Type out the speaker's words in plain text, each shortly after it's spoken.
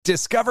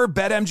Discover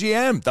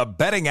BetMGM, the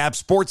betting app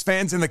sports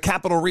fans in the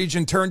capital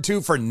region turn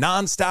to for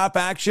nonstop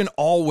action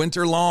all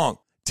winter long.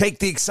 Take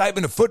the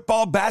excitement of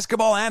football,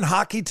 basketball, and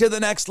hockey to the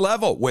next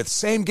level with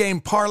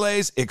same-game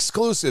parlays,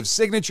 exclusive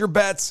signature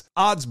bets,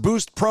 odds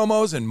boost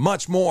promos, and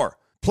much more.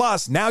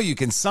 Plus, now you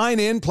can sign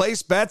in,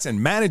 place bets,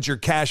 and manage your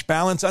cash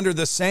balance under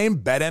the same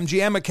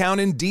BetMGM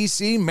account in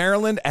D.C.,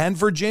 Maryland, and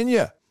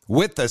Virginia.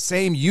 With the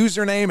same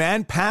username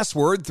and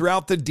password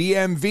throughout the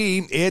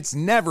DMV, it's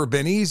never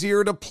been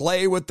easier to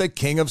play with the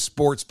king of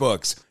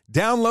sportsbooks.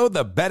 Download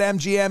the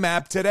BetMGM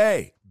app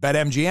today.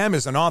 BetMGM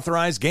is an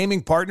authorized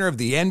gaming partner of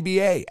the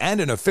NBA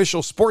and an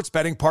official sports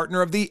betting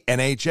partner of the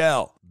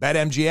NHL.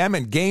 BetMGM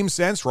and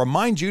GameSense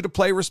remind you to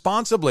play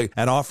responsibly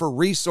and offer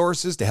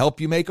resources to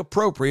help you make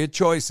appropriate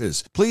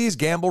choices. Please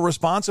gamble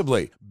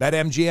responsibly.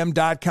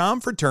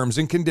 BetMGM.com for terms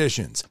and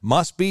conditions.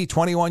 Must be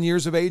 21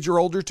 years of age or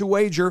older to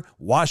wager.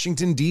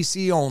 Washington,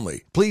 D.C.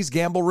 only. Please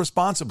gamble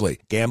responsibly.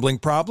 Gambling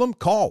problem?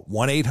 Call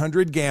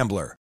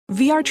 1-800-GAMBLER.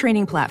 VR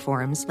training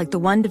platforms, like the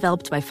one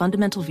developed by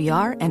Fundamental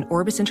VR and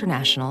Orbis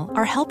International,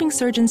 are helping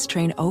surgeons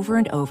train over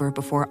and over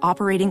before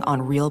operating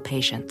on real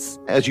patients.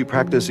 As you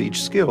practice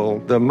each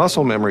skill, the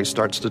muscle memory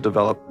starts to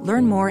develop.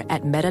 Learn more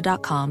at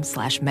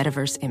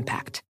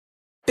meta.com/metaverseimpact.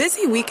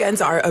 Busy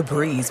weekends are a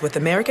breeze with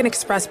American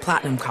Express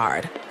Platinum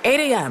Card.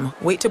 8 a.m.,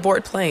 wait to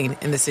board plane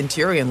in the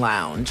Centurion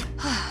Lounge.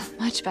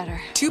 Much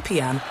better. 2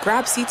 p.m.,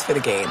 grab seats for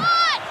the game.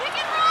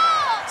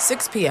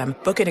 6 p.m.,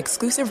 book an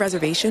exclusive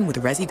reservation with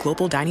Resi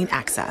Global Dining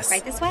Access.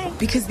 Right this way.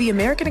 Because the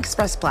American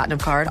Express Platinum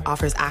Card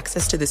offers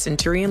access to the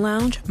Centurion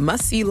Lounge,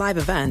 must-see live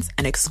events,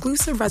 and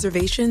exclusive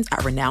reservations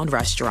at renowned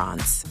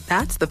restaurants.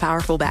 That's the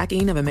powerful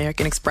backing of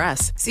American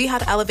Express. See how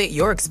to elevate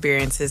your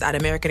experiences at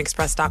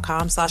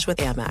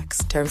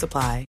americanexpress.com/withAmex. Terms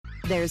apply.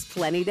 There's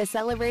plenty to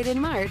celebrate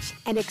in March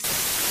and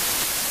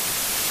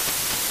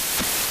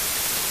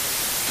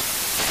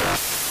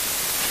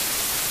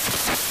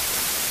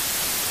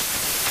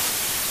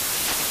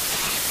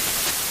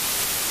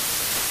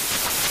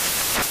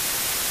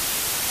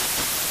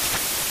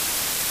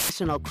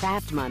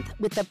Craft Month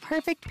with the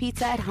perfect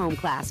pizza at home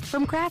class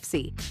from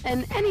Craftsy.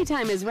 And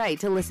anytime is right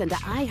to listen to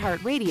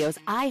iHeartRadio's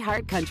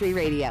iHeartCountry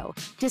Radio.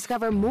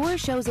 Discover more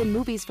shows and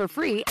movies for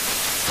free.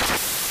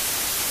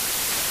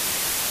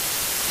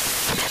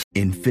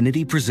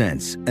 Infiniti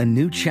presents a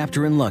new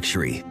chapter in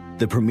luxury,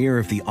 the premiere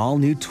of the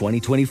all-new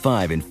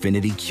 2025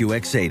 Infiniti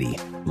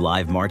QX80,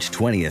 live March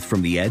 20th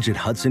from the Edge at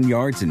Hudson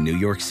Yards in New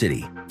York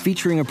City,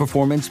 featuring a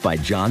performance by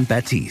John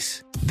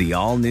Batiste. The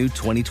all-new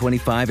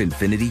 2025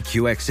 Infiniti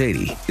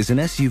QX80 is an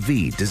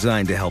SUV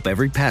designed to help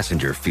every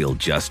passenger feel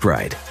just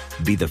right.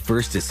 Be the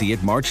first to see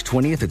it March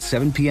 20th at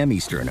 7 p.m.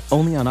 Eastern,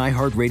 only on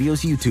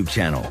iHeartRadio's YouTube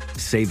channel.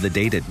 Save the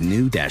date at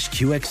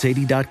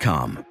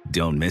new-QX80.com.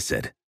 Don't miss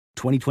it.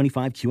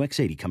 2025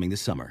 QX80 coming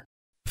this summer.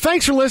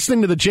 Thanks for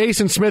listening to the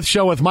Jason Smith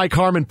Show with Mike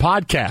Harmon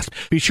podcast.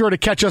 Be sure to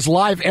catch us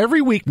live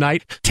every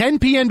weeknight, 10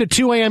 p.m. to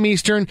 2 a.m.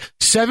 Eastern,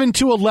 7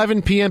 to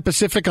 11 p.m.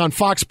 Pacific on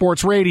Fox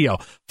Sports Radio.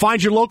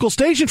 Find your local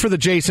station for the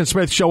Jason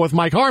Smith Show with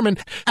Mike Harmon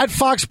at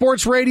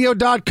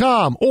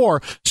foxsportsradio.com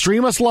or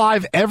stream us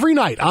live every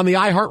night on the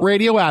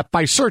iHeartRadio app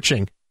by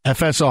searching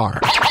FSR.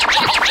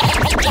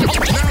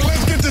 Now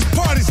let's get this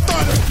party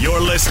started.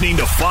 You're listening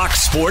to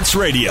Fox Sports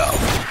Radio.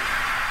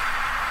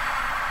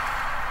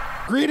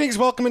 Greetings,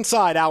 welcome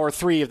inside Hour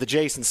 3 of the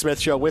Jason Smith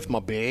Show with my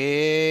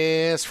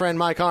best friend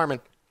Mike Harmon.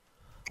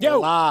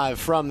 Yo. Live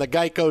from the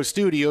Geico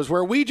Studios,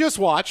 where we just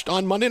watched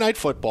on Monday Night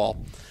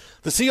Football.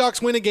 The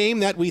Seahawks win a game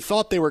that we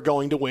thought they were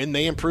going to win.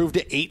 They improved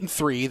to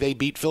 8-3. They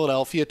beat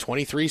Philadelphia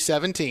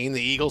 23-17.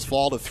 The Eagles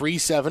fall to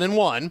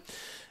 3-7-1,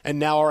 and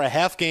now are a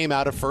half game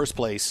out of first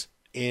place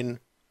in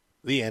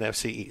the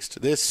NFC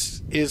East.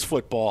 This is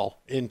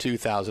football in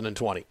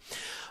 2020.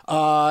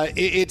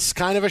 It's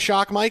kind of a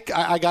shock, Mike.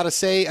 I got to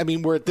say, I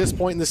mean, we're at this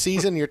point in the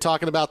season. You're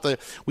talking about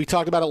we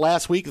talked about it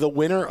last week. The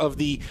winner of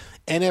the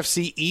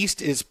NFC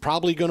East is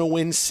probably going to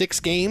win 6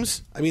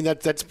 games. I mean,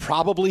 that's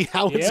probably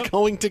how it's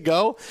going to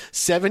go.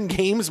 7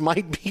 games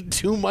might be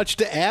too much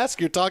to ask.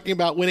 You're talking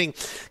about going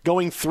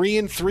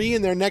 3-3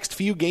 in their next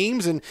few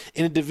games, and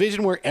in a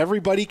division where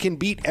everybody can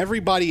beat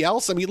everybody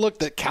else. I mean, look,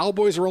 the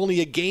Cowboys are only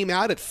a game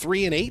out at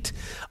 3-8.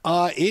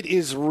 It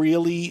is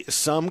really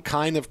some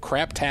kind of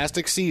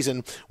craptastic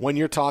season when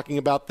you're talking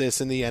about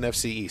this in the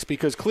NFC East,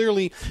 because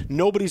clearly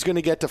nobody's going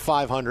to get to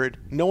 500.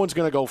 No one's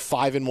going to go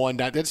 5-1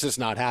 down. That's just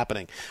not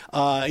happening.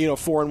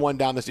 4-1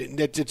 down this.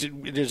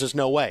 There's just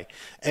no way.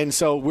 And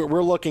so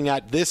we're looking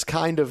at this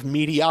kind of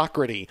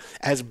mediocrity.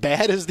 As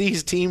bad as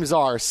these teams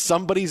are,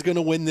 somebody's going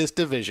to win this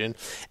division.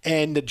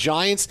 And the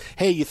Giants,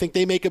 hey, you think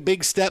they make a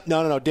big step?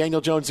 No.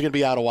 Daniel Jones is going to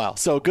be out a while.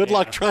 So good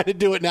luck trying to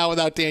do it now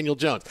without Daniel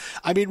Jones.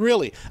 I mean,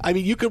 really. I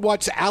mean, you could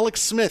watch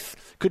Alex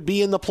Smith could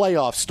be in the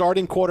playoffs,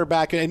 starting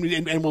quarterback,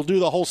 and we'll do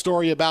the whole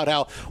story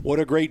about what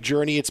a great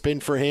journey it's been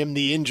for him,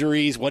 the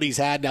injuries, what he's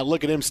had. Now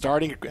look at him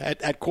starting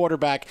at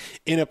quarterback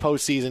in a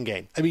postseason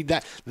game. I mean,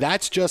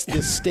 that's just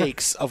the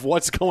stakes of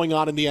what's going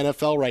on in the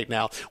NFL right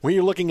now, where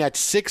you're looking at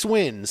 6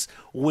 wins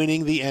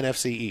winning the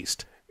NFC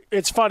East.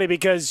 It's funny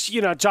because,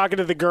 talking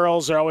to the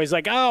girls, they're always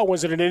like, oh,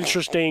 was it an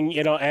interesting,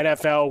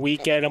 NFL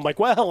weekend? I'm like,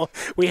 well,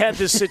 we had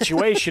this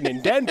situation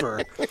in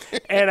Denver,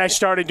 and I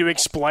started to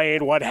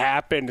explain what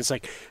happened. It's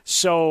like,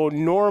 so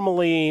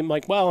normally, I'm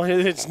like, well,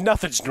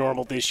 nothing's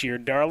normal this year,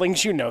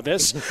 darlings. You know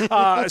this.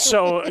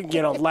 So,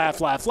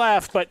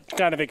 laugh, but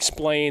kind of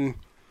explain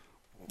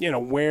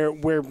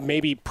where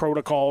maybe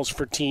protocols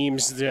for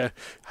teams to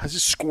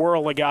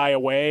squirrel a guy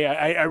away.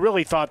 I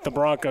really thought the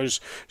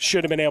Broncos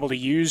should have been able to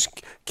use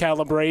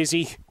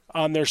Calabrese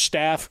on their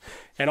staff,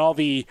 and all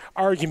the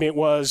argument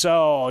was,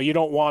 oh, you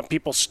don't want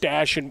people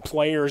stashing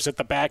players at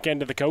the back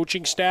end of the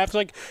coaching staff. It's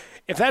like,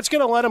 if that's going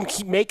to let them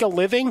make a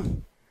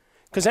living,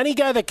 because any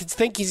guy that could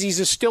think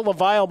he's still a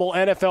viable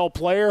NFL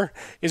player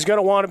is going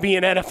to want to be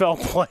an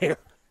NFL player.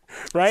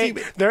 Right?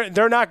 See,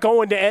 they're not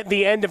going to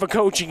the end of a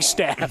coaching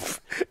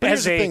staff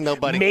as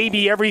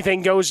maybe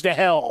everything goes to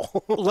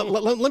hell.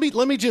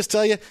 let me just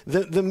tell you,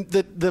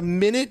 the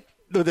minute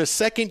or the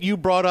second you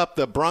brought up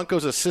the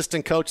Broncos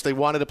assistant coach, they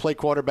wanted to play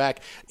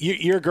quarterback,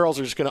 your girls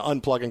are just going to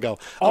unplug and go,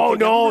 oh,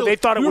 no, they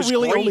thought it was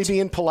really great. Only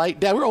being polite.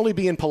 Dad, we're only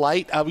being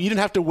polite. You didn't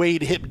have to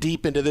wade hip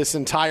deep into this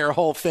entire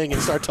whole thing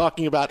and start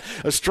talking about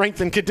a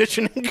strength and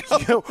conditioning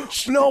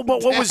coach. No,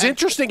 but what was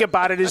interesting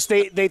about it is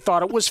they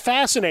thought it was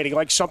fascinating,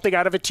 like something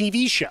out of a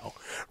TV show,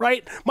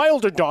 right? My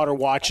older daughter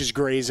watches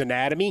Grey's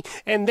Anatomy,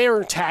 and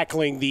they're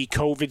tackling the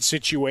COVID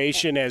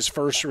situation as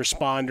first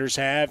responders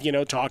have,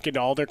 talking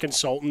to all their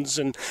consultants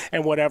and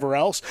whatever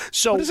else.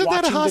 So but isn't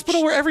that a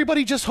hospital where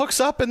everybody just hooks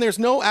up and there's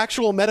no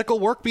actual medical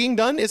work being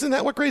done? Isn't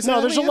that what Grey's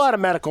Anatomy is? No, there's a lot of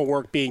medical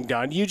work being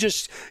done. You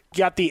just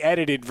got the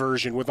edited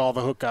version with all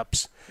the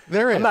hookups.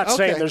 There is. I'm not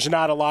saying there's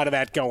not a lot of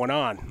that going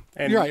on.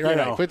 And,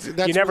 right.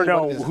 But you never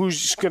know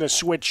who's going to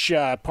switch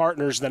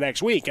partners the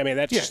next week. I mean,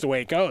 that's just the way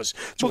it goes.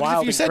 It's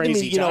wild and crazy times.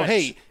 If you said to me, times.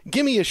 hey,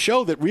 give me a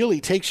show that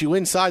really takes you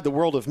inside the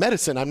world of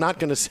medicine, I'm not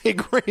going to say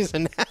Grey's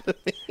Anatomy.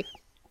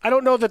 I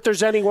don't know that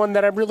there's anyone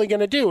that I'm really going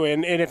to do.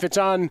 And if it's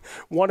on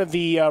one of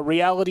the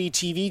reality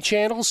TV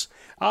channels,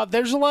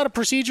 there's a lot of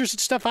procedures and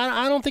stuff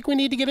I don't think we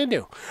need to get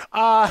into.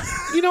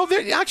 You know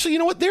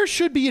what? There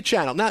should be a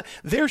channel. Now,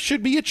 there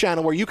should be a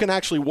channel where you can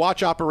actually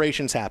watch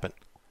operations happen.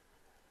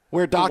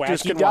 Where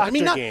doctors can watch. I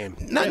mean,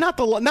 not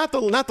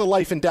the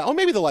life and death, or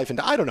maybe the life and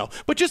death. I don't know,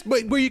 but just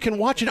where you can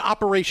watch an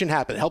operation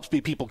happen. It helps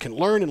people can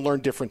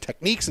learn different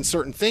techniques and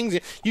certain things.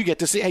 You get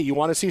to see. Hey, you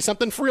want to see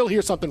something for real?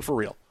 Here's something for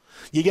real.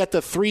 You get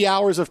the 3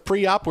 hours of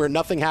pre-op where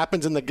nothing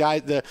happens and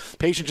the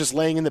patient just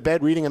laying in the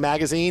bed reading a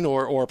magazine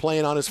or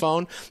playing on his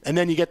phone. And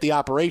then you get the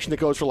operation that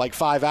goes for like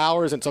 5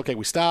 hours. And it's okay,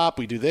 we stop,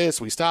 we do this,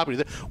 we stop, we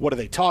do this. What do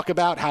they talk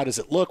about? How does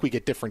it look? We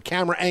get different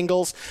camera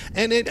angles.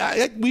 And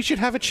we should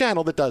have a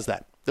channel that does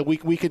that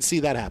we could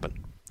see that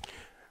happen.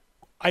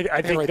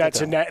 I think that's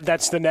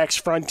the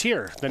next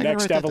frontier, the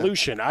next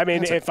evolution. I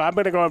mean, if I'm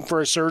going to go in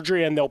for a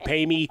surgery and they'll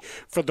pay me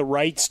for the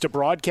rights to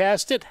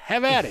broadcast it,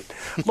 have at it.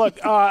 Look,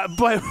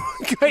 but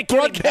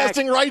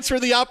broadcasting rights for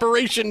the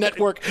Operation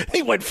Network,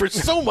 they went for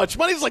so much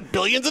money. It's like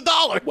billions of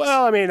dollars.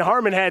 Well, I mean,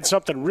 Harmon had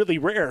something really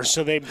rare,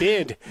 so they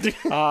bid.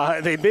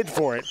 They bid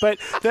for it. But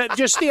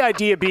just the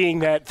idea being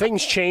that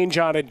things change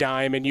on a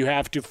dime, and you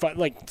have to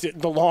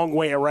the long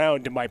way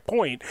around. To my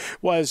point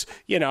was,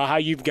 how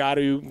you've got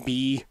to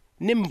be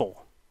nimble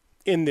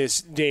in this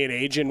day and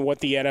age, and what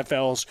the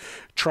NFL's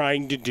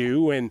trying to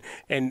do,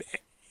 and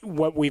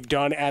what we've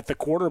done at the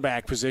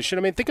quarterback position.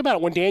 I mean, think about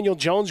it. When Daniel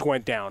Jones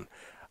went down,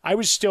 I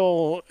was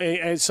still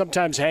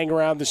sometimes hang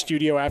around the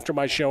studio after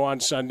my show on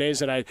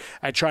Sundays, and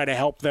I try to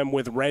help them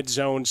with red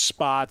zone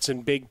spots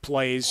and big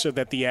plays so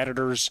that the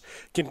editors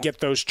can get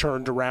those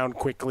turned around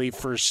quickly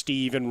for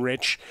Steve and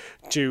Rich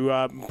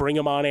to bring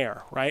them on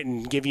air, right,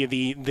 and give you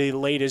the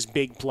latest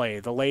big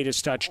play, the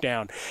latest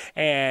touchdown.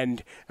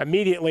 And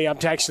immediately I'm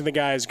texting the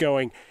guys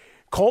going,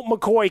 Colt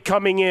McCoy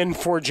coming in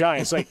for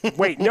Giants. Like,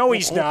 wait, no,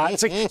 he's not.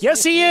 It's like,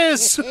 yes, he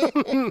is.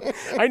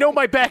 I know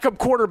my backup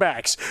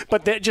quarterbacks.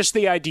 But just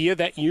the idea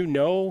that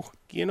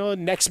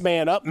next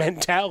man up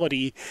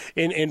mentality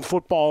in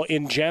football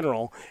in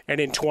general,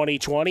 and in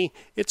 2020,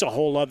 it's a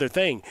whole other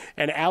thing.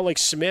 And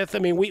Alex Smith, I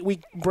mean,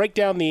 we break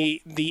down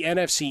the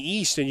NFC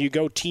East and you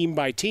go team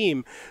by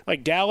team.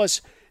 Like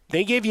Dallas,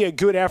 they gave you a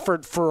good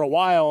effort for a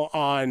while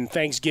on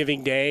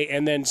Thanksgiving Day,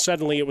 and then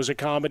suddenly it was a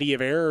comedy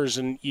of errors,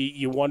 and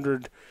you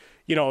wondered,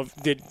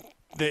 did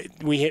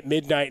we hit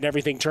midnight and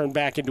everything turned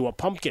back into a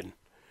pumpkin,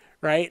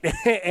 right?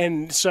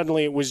 And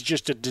suddenly it was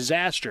just a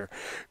disaster.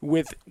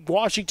 With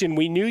Washington,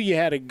 we knew you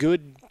had a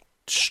good,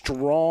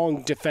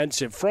 strong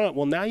defensive front.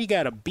 Well, now you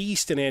got a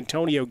beast in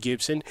Antonio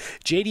Gibson.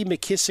 J.D.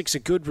 McKissick's a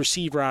good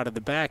receiver out of the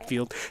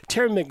backfield.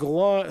 Terry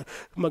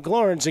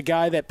McLaurin's a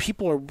guy that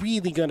people are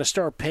really going to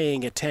start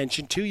paying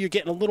attention to. You're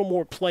getting a little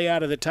more play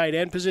out of the tight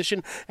end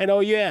position. And,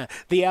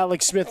 the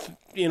Alex Smith,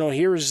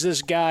 here's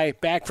this guy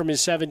back from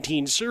his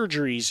 17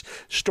 surgeries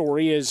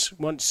story is,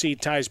 once he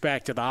ties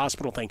back to the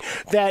hospital thing.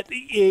 That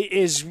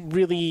is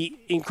really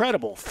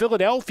incredible.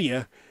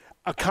 Philadelphia,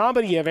 a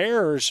comedy of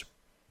errors,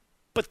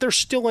 but they're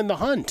still in the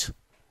hunt,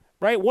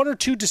 right? One or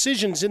two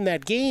decisions in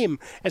that game,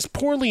 as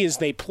poorly as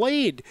they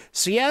played,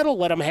 Seattle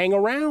let them hang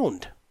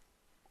around.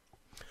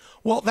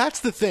 Well, that's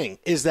the thing,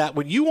 is that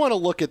when you want to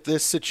look at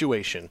this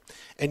situation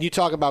and you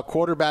talk about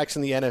quarterbacks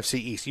in the NFC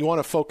East, you want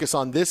to focus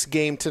on this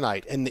game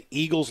tonight and the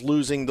Eagles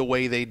losing the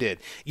way they did.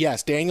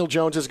 Yes, Daniel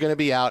Jones is going to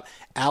be out.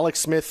 Alex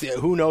Smith,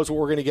 who knows what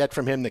we're going to get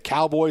from him. The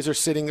Cowboys are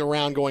sitting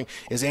around going,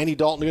 is Andy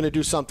Dalton going to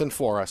do something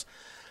for us?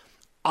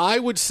 I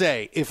would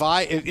say, if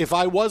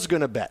I was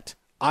going to bet,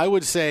 I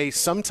would say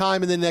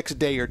sometime in the next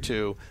day or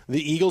two,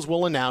 the Eagles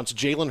will announce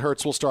Jalen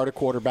Hurts will start a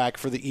quarterback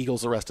for the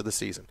Eagles the rest of the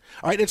season.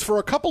 All right, it's for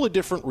a couple of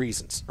different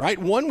reasons. Right,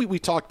 one we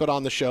talked about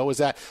on the show is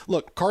that,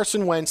 look,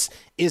 Carson Wentz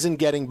isn't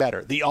getting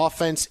better. The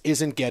offense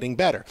isn't getting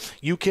better.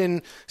 You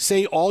can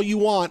say all you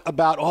want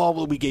about,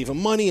 we gave him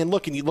money, and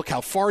look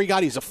how far he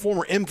got. He's a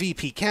former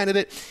MVP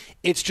candidate.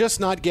 It's just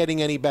not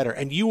getting any better.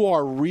 And you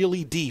are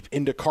really deep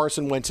into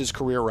Carson Wentz's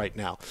career right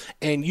now.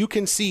 And you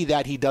can see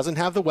that he doesn't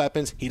have the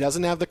weapons. He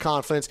doesn't have the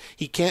confidence.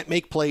 He can't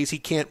make plays. He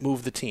can't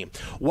move the team.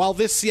 While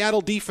this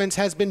Seattle defense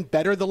has been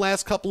better the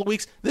last couple of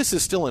weeks, this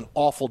is still an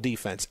awful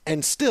defense.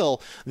 And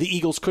still, the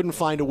Eagles couldn't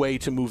find a way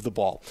to move the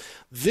ball.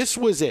 This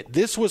was it.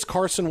 This was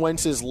Carson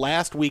Wentz's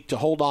last week to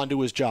hold on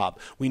to his job.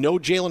 We know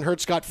Jalen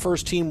Hurts got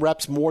first-team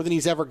reps more than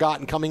he's ever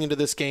gotten coming into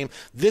this game.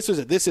 This is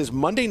it. This is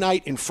Monday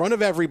night in front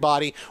of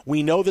everybody.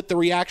 We know that the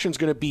reaction is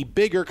going to be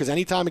bigger because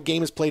anytime a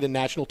game is played in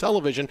national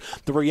television,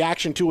 the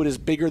reaction to it is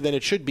bigger than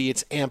it should be.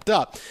 It's amped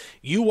up.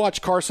 You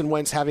watch Carson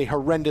Wentz have a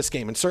horrendous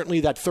game, and certainly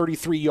that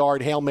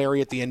 33-yard Hail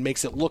Mary at the end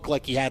makes it look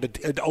like he had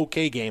an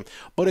okay game,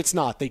 but it's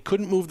not. They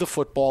couldn't move the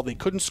football. They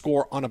couldn't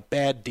score on a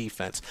bad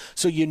defense.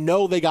 So you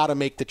know they got to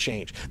make the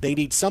change. They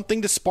need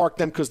something to spark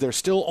them because they're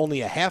still only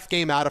a half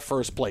game out of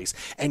first place.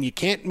 And you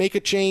can't make a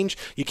change.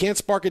 You can't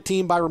spark a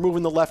team by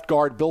removing the left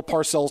guard. Bill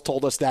Parcells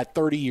told us that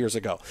 30 years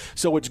ago.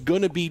 So it's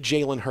going to be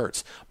Jalen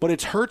Hurts. But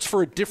it's Hurts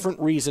for a different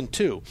reason,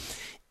 too.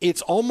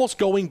 It's almost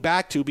going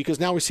back to, because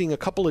now we're seeing a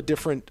couple of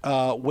different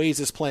ways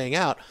it's playing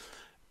out.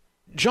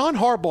 John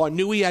Harbaugh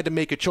knew he had to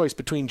make a choice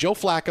between Joe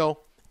Flacco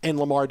and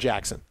Lamar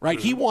Jackson, right?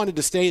 He wanted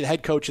to stay the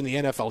head coach in the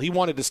NFL. He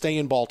wanted to stay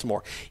in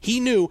Baltimore.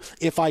 He knew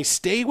if I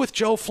stay with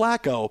Joe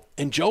Flacco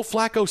and Joe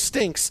Flacco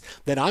stinks,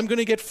 then I'm going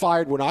to get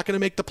fired. We're not going to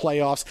make the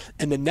playoffs,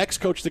 and the next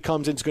coach that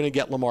comes in is going to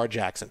get Lamar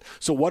Jackson.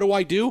 So what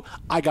do?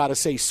 I got to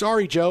say,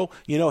 sorry, Joe.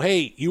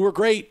 Hey, you were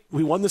great.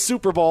 We won the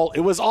Super Bowl.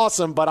 It was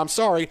awesome, but I'm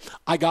sorry.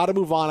 I got to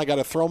move on. I got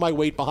to throw my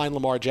weight behind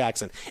Lamar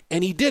Jackson.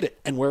 And he did it.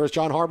 And where is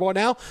John Harbaugh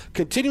now?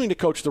 Continuing to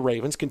coach the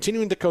Ravens,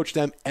 continuing to coach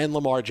them and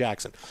Lamar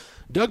Jackson.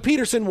 Doug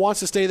Peterson wants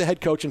to stay the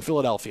head coach in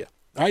Philadelphia.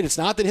 All right, it's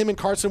not that him and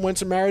Carson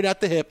Wentz are married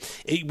at the hip.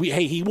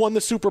 He won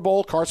the Super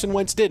Bowl. Carson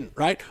Wentz didn't,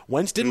 right?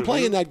 Wentz didn't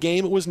play in that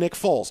game. It was Nick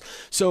Foles.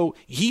 So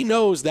he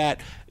knows that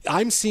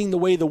I'm seeing the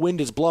way the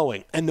wind is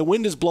blowing, and the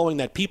wind is blowing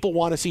that people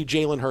want to see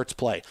Jalen Hurts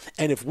play.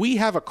 And if we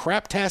have a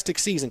craptastic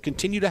season,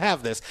 continue to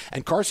have this,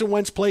 and Carson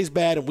Wentz plays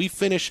bad, and we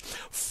finish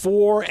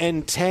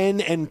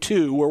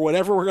 4-10-2, or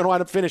whatever we're going to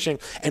wind up finishing,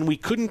 and we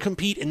couldn't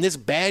compete in this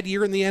bad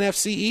year in the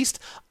NFC East,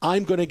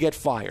 I'm going to get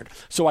fired.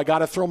 So I got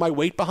to throw my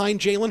weight behind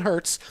Jalen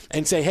Hurts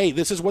and say, hey,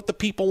 this is what the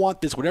people want.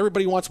 This is what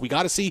everybody wants. We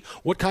got to see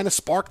what kind of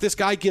spark this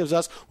guy gives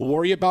us. We'll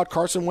worry about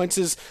Carson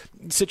Wentz's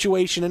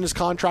situation and his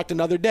contract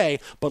another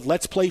day, but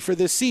let's play for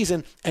this season.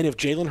 And if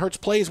Jalen Hurts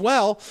plays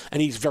well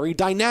and he's very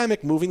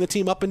dynamic, moving the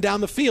team up and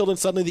down the field, and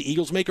suddenly the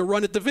Eagles make a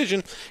run at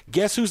division,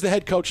 guess who's the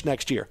head coach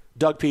next year?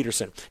 Doug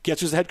Peterson. Guess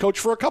who's the head coach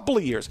for a couple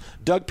of years?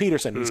 Doug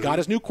Peterson. He's got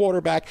his new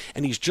quarterback,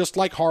 and he's just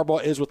like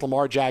Harbaugh is with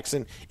Lamar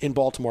Jackson in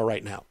Baltimore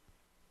right now.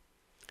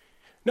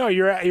 No,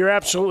 you're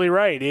absolutely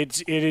right.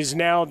 It is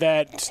now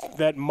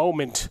that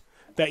moment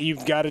that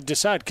you've got to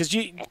decide. Because,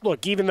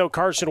 look, even though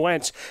Carson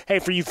Wentz, hey,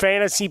 for you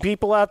fantasy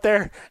people out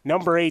there,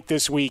 number 8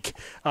 this week,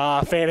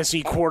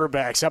 fantasy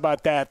quarterbacks. How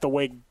about that? The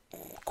way,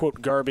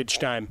 quote, garbage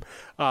time,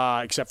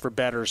 except for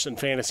bettors and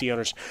fantasy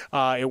owners,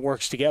 it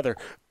works together.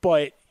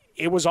 But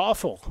it was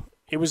awful.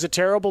 It was a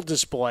terrible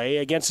display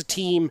against a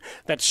team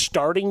that's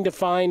starting to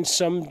find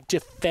some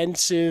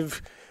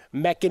defensive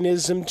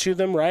mechanism to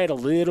them, right? A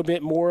little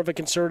bit more of a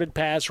concerted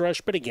pass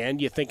rush. But again,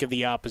 you think of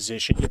the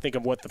opposition. You think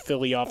of what the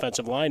Philly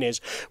offensive line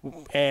is.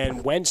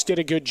 And Wentz did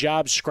a good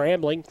job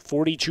scrambling.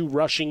 42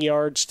 rushing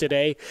yards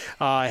today,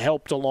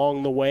 helped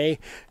along the way,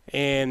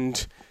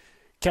 and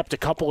kept a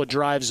couple of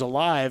drives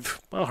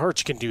alive. Well,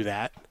 Hurts can do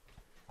that.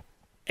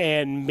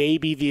 And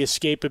maybe the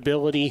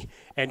escapability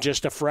and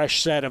just a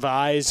fresh set of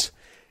eyes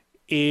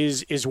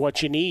is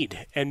what you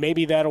need. And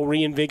maybe that'll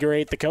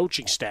reinvigorate the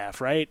coaching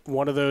staff, right?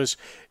 One of those,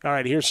 all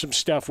right, here's some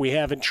stuff we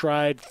haven't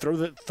tried.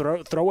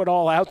 Throw it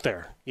all out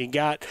there. You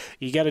got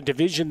a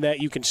division that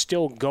you can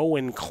still go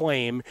and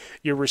claim.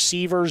 Your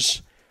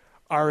receivers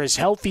are as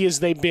healthy as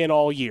they've been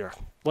all year.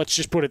 Let's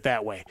just put it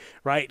that way,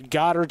 right?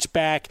 Goddard's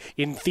back.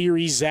 In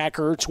theory, Zach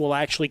Ertz will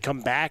actually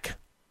come back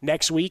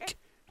next week,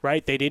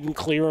 right? They didn't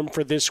clear him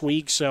for this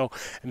week, so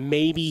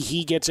maybe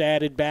he gets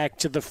added back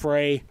to the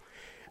fray.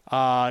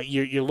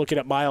 You're looking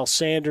at Miles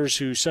Sanders,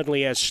 who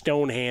suddenly has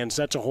stone hands.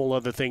 That's a whole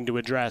other thing to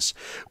address.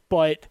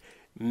 But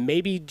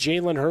maybe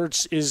Jalen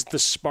Hurts is the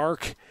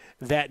spark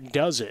that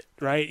does it,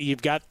 right?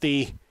 You've got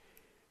an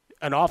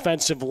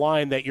offensive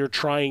line that you're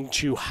trying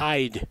to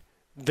hide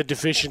the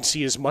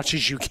deficiency as much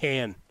as you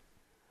can.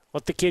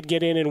 Let the kid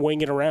get in and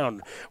wing it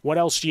around. What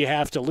else do you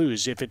have to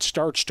lose? If it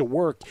starts to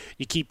work,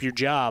 you keep your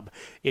job.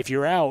 If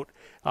you're out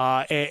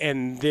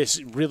and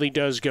this really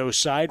does go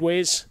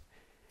sideways,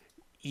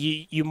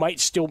 you might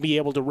still be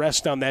able to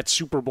rest on that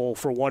Super Bowl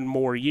for one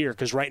more year,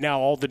 because right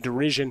now all the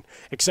derision,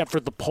 except for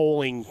the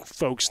polling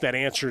folks that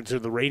answer to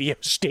the radio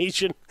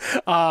station,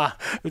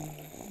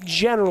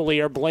 generally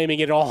are blaming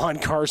it all on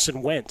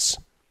Carson Wentz.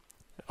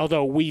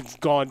 Although we've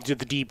gone to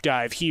the deep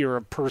dive here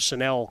of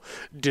personnel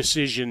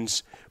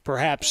decisions,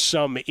 perhaps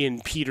some in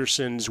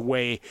Peterson's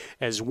way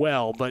as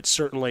well, but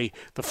certainly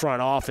the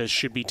front office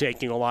should be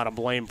taking a lot of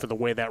blame for the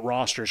way that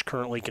roster is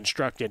currently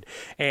constructed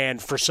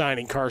and for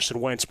signing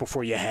Carson Wentz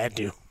before you had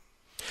to.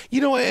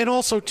 And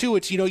also, too,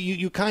 it's,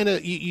 you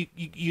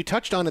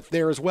touched on it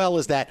there as well,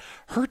 is that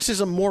Hurts is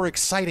a more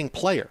exciting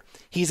player.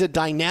 He's a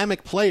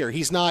dynamic player.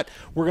 He's not,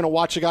 we're going to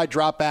watch a guy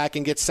drop back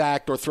and get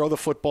sacked or throw the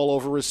football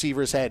over a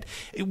receiver's head.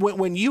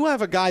 When you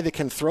have a guy that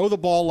can throw the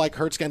ball like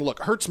Hurts can,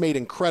 look, Hurts made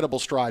incredible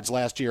strides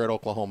last year at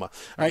Oklahoma.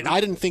 All right,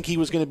 I didn't think he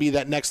was going to be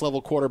that next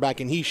level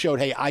quarterback, and he showed,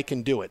 hey, I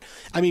can do it.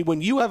 I mean,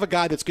 when you have a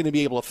guy that's going to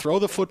be able to throw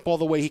the football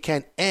the way he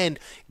can and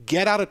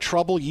get out of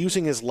trouble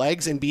using his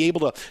legs and be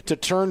able to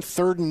turn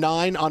 3rd and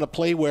 9 on a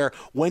play where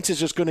Wentz is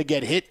just going to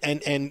get hit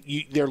and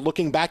they're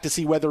looking back to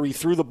see whether he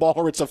threw the ball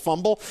or it's a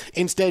fumble.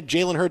 Instead,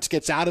 Jalen Hurts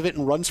gets out of it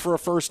and runs for a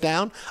first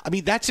down. I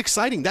mean, that's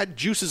exciting. That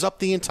juices up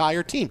the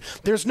entire team.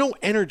 There's no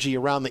energy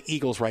around the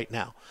Eagles right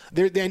now.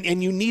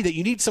 And you need it.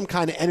 You need some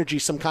kind of energy,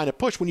 some kind of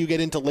push when you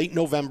get into late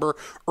November,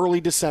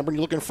 early December, and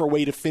you're looking for a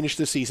way to finish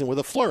the season with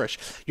a flourish.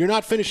 You're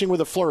not finishing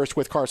with a flourish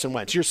with Carson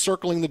Wentz. You're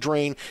circling the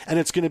drain, and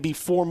it's going to be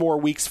 5 more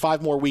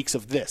weeks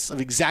of this,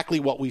 of exactly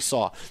what we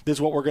saw. This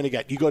is what we're going to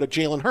get. You go to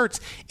Jalen Hurts,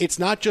 it's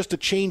not just a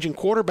change in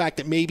quarterback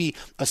that maybe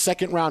a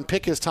second-round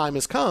pick as time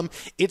has come.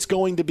 It's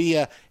going to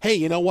be hey,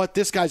 you know what?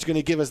 This guy's going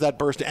to give us that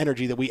burst of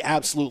energy that we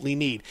absolutely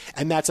need.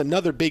 And that's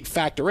another big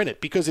factor in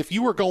it, because if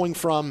you were going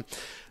from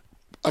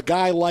a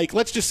guy like,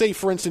 let's just say,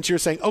 for instance, you're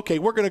saying, okay,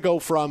 we're going to go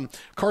from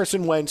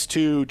Carson Wentz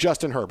to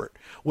Justin Herbert.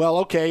 Well,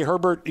 okay,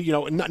 Herbert,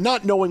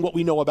 not knowing what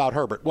we know about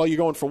Herbert. Well, you're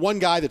going from one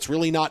guy that's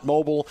really not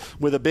mobile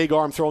with a big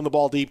arm throwing the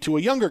ball deep to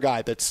a younger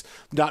guy that's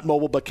not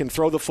mobile but can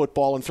throw the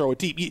football and throw it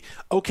deep.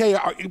 Okay,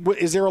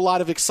 is there a lot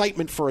of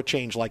excitement for a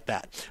change like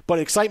that? But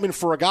excitement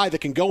for a guy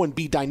that can go and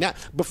be dynamic.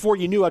 Before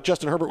you knew what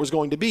Justin Herbert was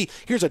going to be,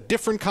 here's a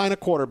different kind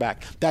of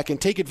quarterback that can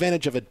take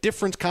advantage of a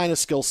different kind of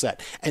skill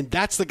set. And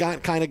that's the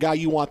kind of guy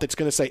you want that's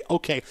going to say,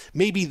 okay,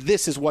 maybe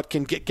this is what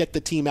can get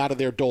the team out of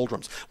their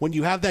doldrums. When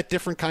you have that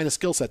different kind of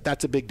skill set,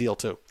 that's a big deal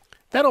too.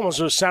 That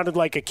almost sounded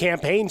like a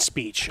campaign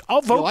speech.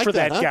 I'll vote for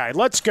that guy.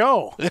 Let's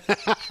go.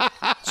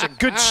 It's a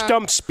good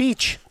stump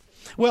speech.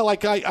 Well,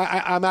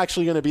 I'm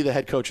actually going to be the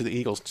head coach of the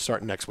Eagles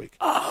starting next week.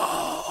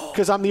 Oh,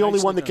 because I'm the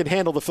only one that can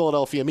handle the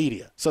Philadelphia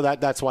media. So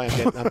that's why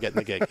I'm getting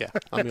the gig. Yeah,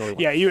 I'm the only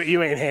one. Yeah,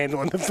 you ain't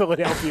handling the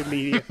Philadelphia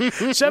media.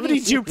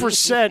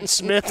 72%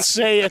 Smith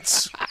say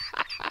it's.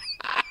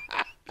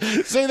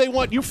 Say they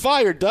want you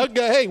fired, Doug.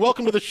 Hey,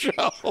 welcome to the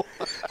show.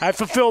 I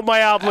fulfilled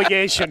my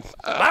obligation.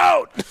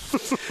 Out.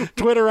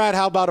 Twitter at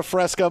How About a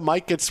Fresca.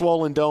 Mike Gets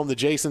Swollen Dome. The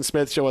Jason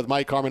Smith Show with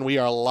Mike Harmon. We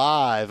are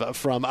live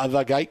from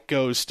the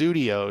Geico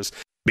Studios.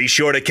 Be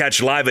sure to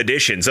catch live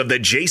editions of the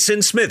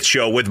Jason Smith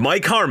Show with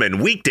Mike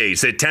Harmon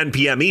weekdays at 10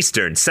 p.m.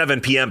 Eastern, 7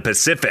 p.m.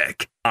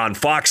 Pacific on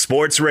Fox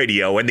Sports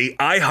Radio and the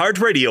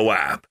iHeartRadio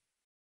app.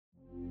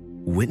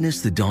 Witness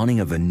the dawning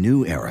of a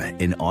new era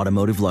in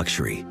automotive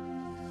luxury,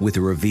 with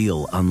a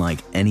reveal unlike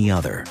any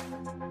other,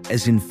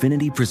 as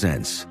Infiniti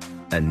presents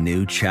a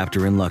new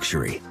chapter in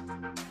luxury,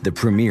 the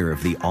premiere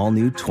of the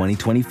all-new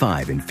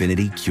 2025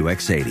 Infiniti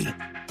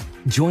QX80.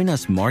 Join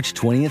us March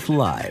 20th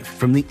live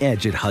from the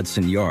Edge at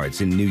Hudson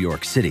Yards in New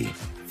York City,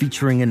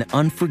 featuring an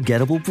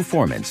unforgettable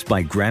performance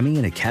by Grammy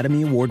and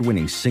Academy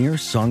Award-winning singer,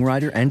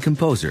 songwriter, and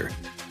composer,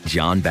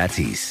 Jon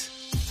Batiste.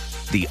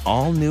 The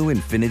all-new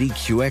Infiniti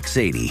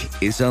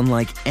QX80 is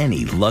unlike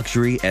any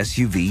luxury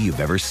SUV you've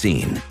ever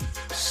seen.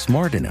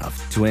 Smart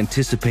enough to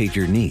anticipate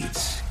your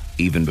needs,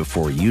 even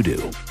before you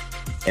do.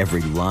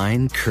 Every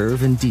line,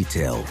 curve, and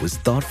detail was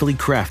thoughtfully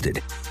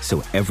crafted,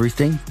 so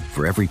everything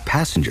for every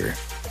passenger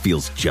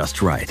feels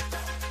just right.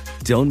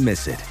 Don't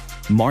miss it.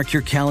 Mark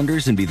your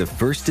calendars and be the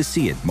first to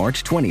see it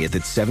March 20th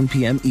at 7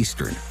 p.m.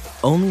 Eastern,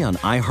 only on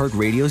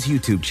iHeartRadio's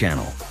YouTube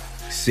channel.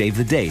 Save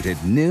the date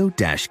at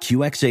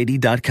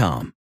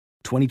new-QX80.com.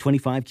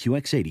 2025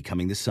 QX80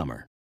 coming this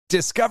summer.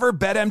 Discover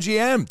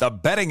BetMGM, the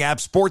betting app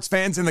sports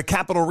fans in the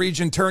capital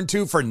region turn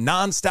to for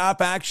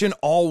nonstop action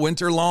all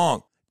winter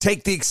long.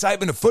 Take the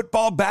excitement of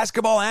football,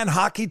 basketball, and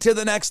hockey to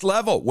the next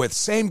level with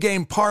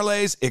same-game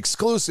parlays,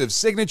 exclusive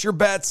signature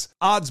bets,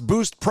 odds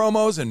boost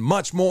promos, and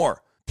much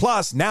more.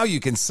 Plus, now you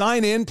can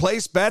sign in,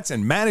 place bets,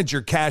 and manage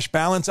your cash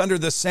balance under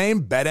the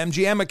same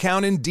BetMGM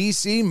account in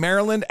D.C.,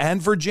 Maryland, and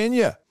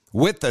Virginia.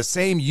 With the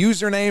same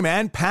username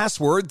and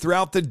password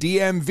throughout the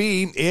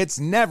DMV, it's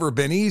never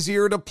been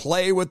easier to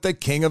play with the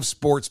king of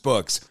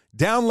sportsbooks.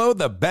 Download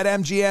the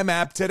BetMGM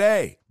app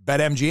today.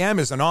 BetMGM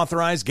is an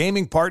authorized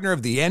gaming partner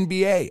of the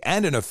NBA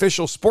and an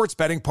official sports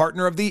betting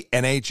partner of the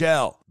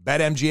NHL.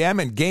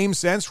 BetMGM and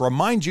GameSense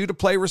remind you to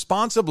play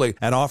responsibly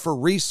and offer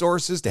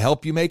resources to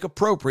help you make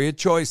appropriate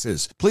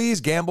choices.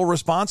 Please gamble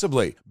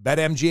responsibly.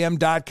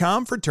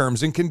 BetMGM.com for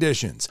terms and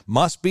conditions.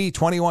 Must be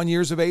 21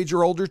 years of age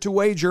or older to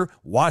wager.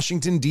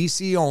 Washington,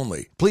 D.C.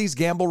 only. Please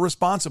gamble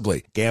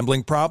responsibly.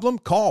 Gambling problem?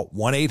 Call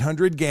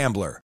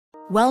 1-800-GAMBLER.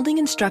 Welding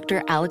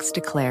instructor Alex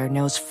DeClaire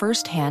knows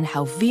firsthand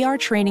how VR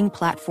training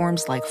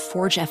platforms like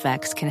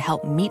ForgeFX can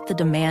help meet the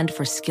demand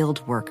for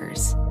skilled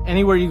workers.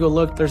 Anywhere you go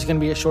look, there's going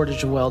to be a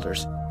shortage of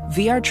welders.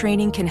 VR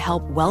training can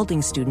help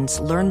welding students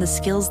learn the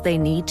skills they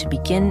need to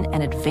begin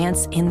and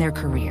advance in their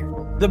career.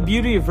 The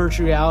beauty of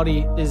virtual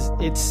reality is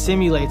it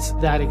simulates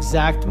that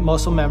exact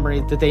muscle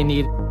memory that they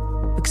need.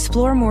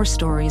 Explore more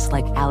stories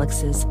like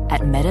Alex's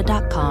at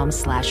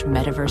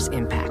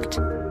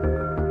meta.com/metaverseimpact.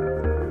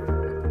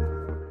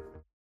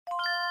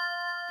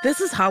 This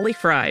is Holly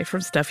Fry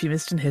from Stuff You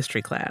Missed in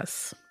History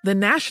class. The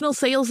national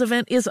sales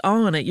event is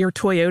on at your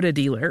Toyota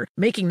dealer,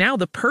 making now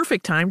the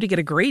perfect time to get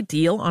a great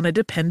deal on a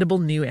dependable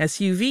new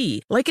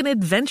SUV, like an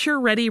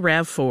adventure-ready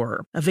RAV4.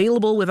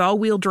 Available with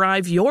all-wheel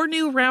drive, your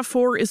new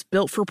RAV4 is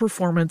built for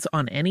performance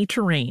on any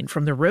terrain,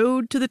 from the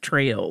road to the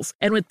trails.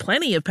 And with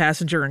plenty of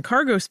passenger and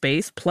cargo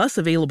space, plus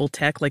available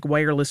tech like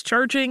wireless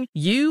charging,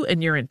 you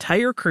and your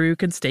entire crew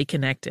can stay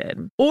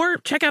connected. Or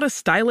check out a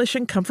stylish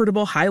and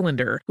comfortable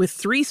Highlander with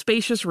 3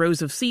 spacious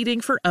rows of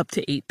seating for up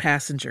to 8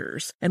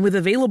 passengers. And with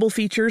available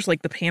features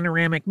like the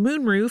panoramic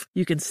moonroof,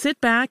 you can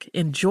sit back,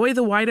 enjoy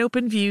the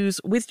wide-open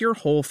views with your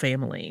whole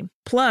family.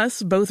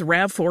 Plus, both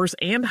RAV4s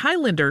and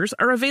Highlanders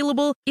are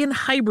available in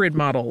hybrid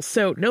models,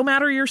 so no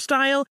matter your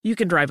style, you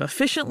can drive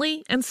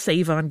efficiently and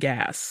save on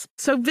gas.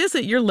 So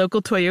visit your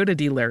local Toyota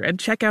dealer and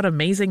check out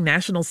amazing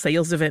national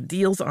sales event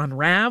deals on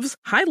RAVs,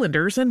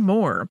 Highlanders, and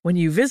more when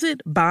you visit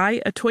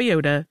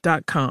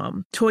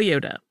buyatoyota.com.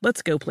 Toyota,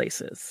 let's go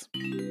places.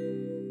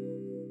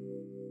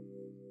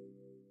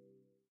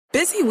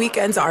 Busy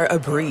weekends are a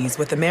breeze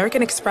with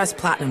American Express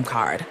Platinum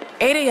Card.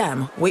 8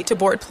 a.m., wait to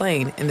board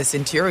plane in the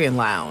Centurion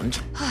Lounge.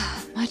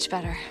 Much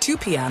better. 2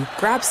 p.m.,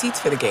 grab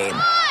seats for the game.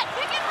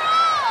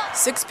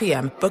 6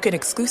 p.m., book an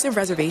exclusive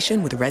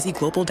reservation with Resi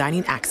Global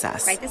Dining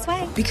Access. Right this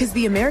way. Because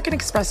the American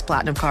Express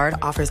Platinum Card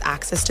offers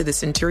access to the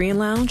Centurion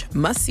Lounge,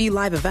 must-see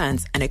live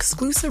events, and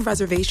exclusive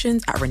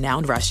reservations at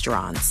renowned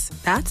restaurants.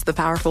 That's the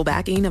powerful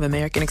backing of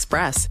American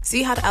Express.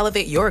 See how to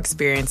elevate your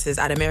experiences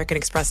at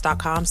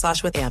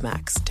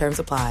americanexpress.com/withAmex. Terms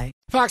apply.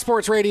 Fox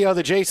Sports Radio,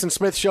 the Jason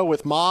Smith Show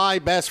with my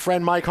best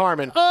friend Mike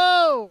Harmon.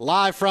 Oh!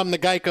 Live from the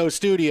Geico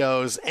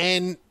Studios.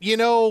 And, you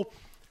know,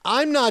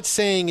 I'm not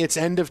saying it's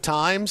end of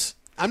times.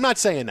 I'm not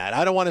saying that.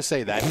 I don't want to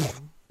say that.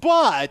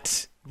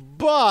 But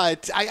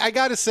I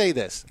got to say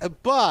this.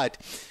 But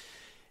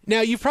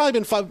now you've probably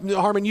been,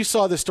 Harmon, you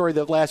saw the story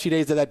the last few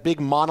days of that big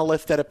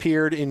monolith that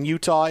appeared in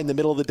Utah in the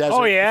middle of the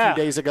desert a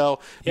few days ago.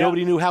 Yep.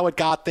 Nobody knew how it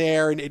got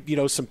there. And,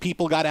 some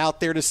people got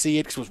out there to see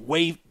it because it was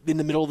way in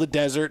the middle of the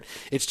desert.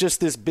 It's just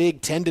this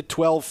big 10 to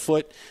 12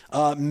 foot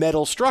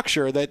metal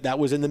structure that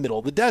was in the middle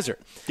of the desert.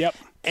 Yep.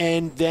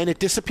 And then it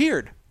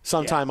disappeared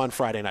sometime on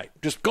Friday night.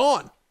 Just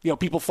gone.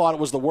 People thought it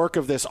was the work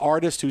of this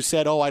artist who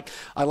said,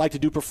 I like to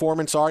do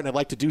performance art and I'd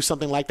like to do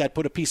something like that,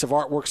 put a piece of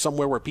artwork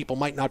somewhere where people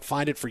might not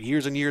find it for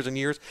years and years and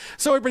years.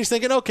 So everybody's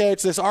thinking, okay,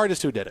 it's this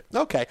artist who did it.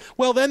 Okay.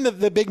 Well, then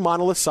the big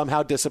monolith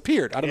somehow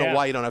disappeared. I don't know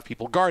why you don't have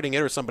people guarding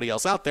it or somebody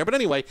else out there. But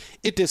anyway,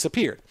 it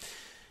disappeared.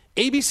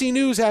 ABC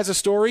News has a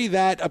story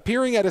that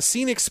appearing at a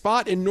scenic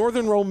spot in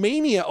northern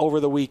Romania over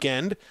the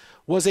weekend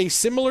was a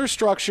similar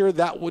structure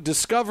that was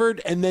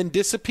discovered and then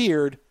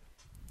disappeared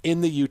in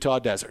the Utah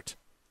desert.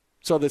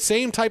 So the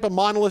same type of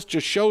monolith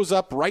just shows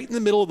up right in the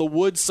middle of the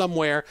woods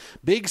somewhere,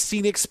 big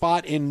scenic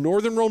spot in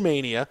northern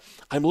Romania.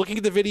 I'm looking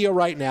at the video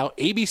right now.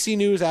 ABC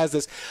News has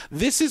this.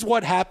 This is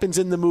what happens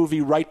in the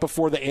movie right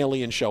before the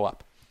aliens show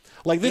up.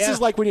 Like this is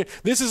like one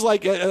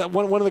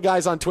of the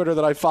guys on Twitter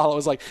that I follow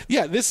is like,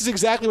 yeah, this is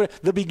exactly what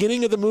the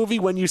beginning of the movie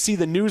when you see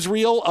the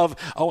newsreel of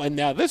and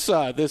now this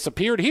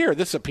appeared here,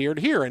 this appeared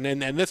here, and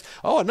this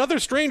another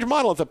strange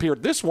monolith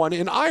appeared. This one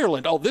in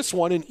Ireland. Oh, this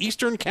one in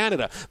Eastern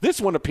Canada.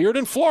 This one appeared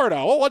in Florida.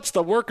 Oh, what's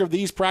the work of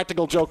these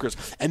practical jokers?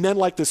 And then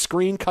like the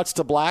screen cuts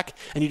to black,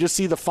 and you just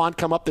see the font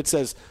come up that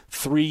says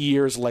 3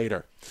 years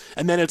later.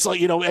 And then it's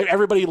like,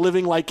 everybody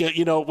living like,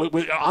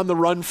 on the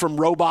run from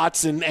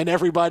robots and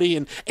everybody,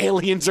 and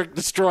aliens are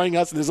destroying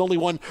us. And there's only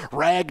one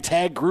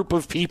ragtag group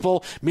of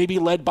people, maybe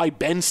led by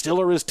Ben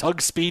Stiller as Tug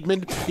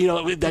Speedman,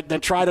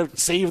 that try to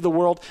save the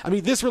world. I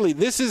mean,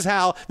 this is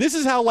how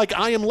like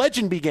I Am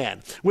Legend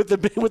began with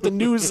the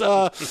news,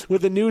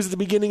 with the news at the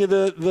beginning of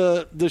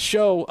the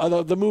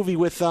show, the movie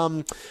with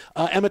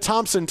Emma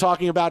Thompson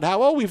talking about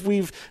how,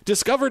 we've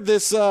discovered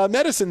this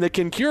medicine that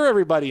can cure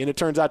everybody. And it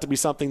turns out to be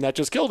something that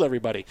just killed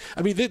everybody.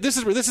 I mean, this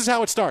is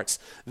how it starts.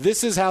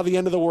 This is how the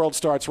end of the world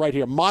starts right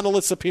here.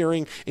 Monoliths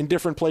appearing in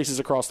different places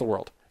across the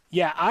world.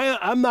 Yeah,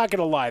 I'm not going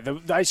to lie.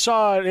 I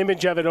saw an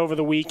image of it over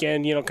the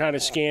weekend, kind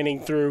of scanning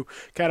through,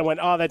 kind of went,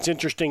 oh, that's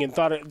interesting, and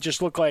thought it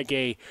just looked like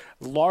a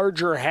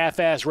larger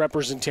half-ass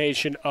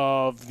representation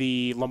of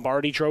the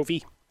Lombardi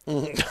Trophy.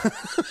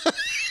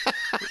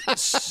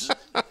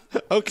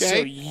 Okay, so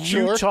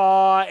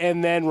Utah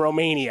and then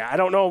Romania. I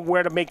don't know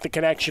where to make the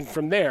connection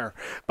from there,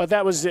 but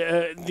that was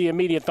the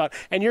immediate thought.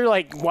 And you're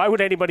like, why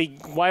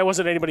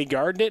wasn't anybody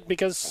guarding it?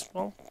 Because,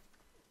 well,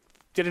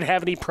 did it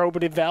have any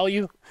probative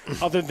value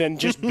other than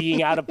just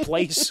being out of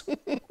place?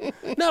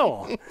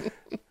 No.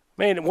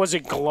 Man, was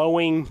it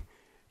glowing?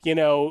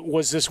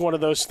 Was this one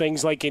of those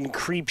things like in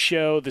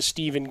Creepshow, the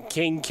Stephen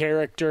King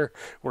character,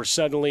 where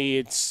suddenly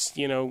it's,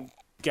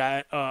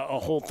 got a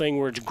whole thing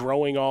where it's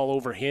growing all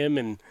over him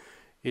and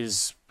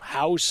his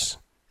house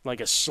like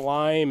a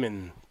slime?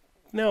 And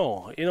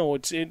no,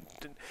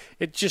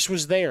 it just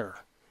was there.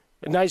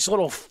 A nice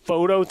little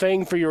photo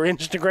thing for your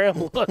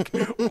Instagram. Look,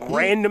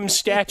 random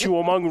statue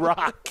among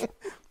rock.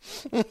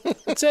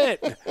 That's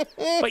it.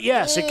 But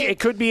yes, it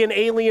could be an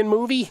alien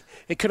movie.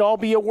 It could all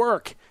be a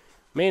work.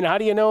 Man, how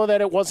do you know that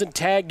it wasn't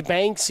tagged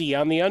Banksy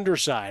on the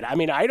underside? I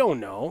mean, I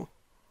don't know.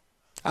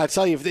 I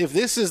tell you, if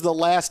this is the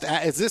last,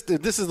 if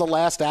this is the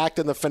last act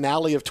in the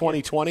finale of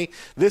 2020,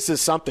 this is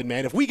something,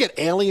 man. If we get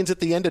aliens at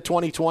the end of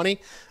 2020,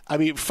 I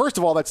mean, first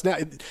of all,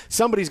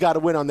 somebody's got to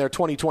win on their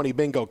 2020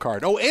 bingo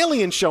card. Oh,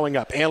 aliens showing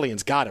up.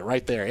 Aliens, got it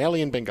right there.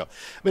 Alien bingo.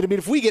 But I mean,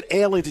 if we get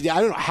aliens,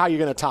 I don't know how you're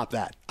going to top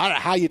that. I don't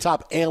know how you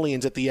top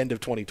aliens at the end of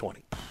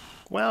 2020.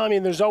 Well, I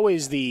mean, there's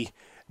always the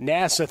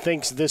NASA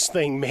thinks this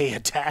thing may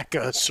attack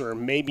us or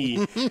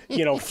maybe,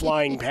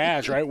 flying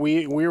past, right?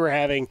 We were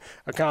having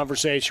a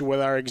conversation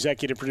with our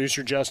executive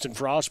producer, Justin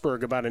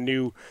Frostberg, about a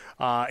new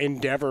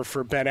endeavor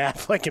for Ben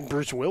Affleck and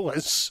Bruce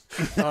Willis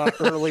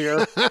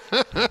earlier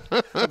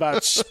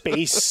about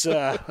space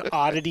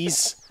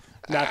oddities.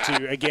 Not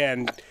to,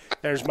 again,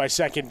 there's my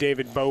second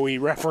David Bowie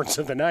reference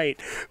of the night.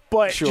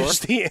 But sure.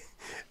 Just the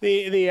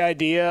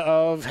idea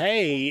of,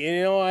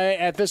 hey,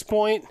 at this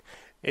point,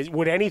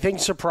 would anything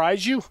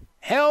surprise you?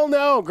 Hell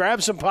no.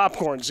 Grab some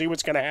popcorn. See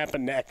what's going to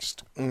happen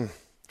next. What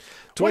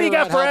do you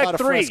got for Act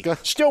 3?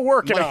 Still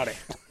working on it.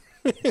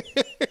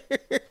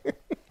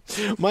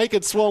 Mike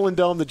at Swollen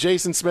Dome, the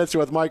Jason Smith Show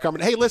with Mike Harmon.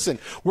 Hey, listen,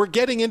 we're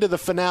getting into the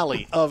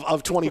finale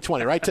of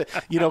 2020, right?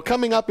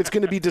 Coming up, it's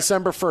going to be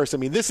December 1st. I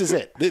mean, this is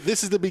it.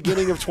 This is the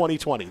beginning of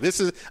 2020. This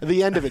is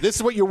the end of it. This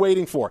is what you're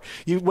waiting for.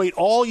 You wait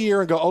all year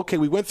and go, okay,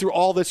 we went through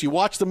all this. You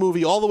watch the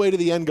movie all the way to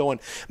the end going,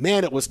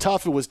 man, it was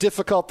tough. It was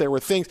difficult. There were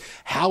things.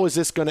 How is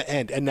this going to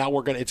end? And now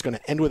it's going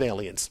to end with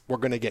aliens. We're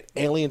going to get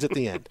aliens at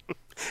the end.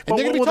 And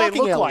they're going to be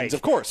talking aliens,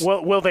 of course.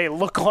 Will they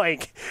look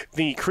like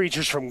the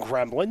creatures from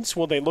Gremlins?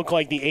 Will they look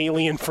like the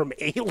alien from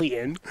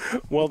Alien?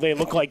 Will they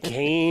look like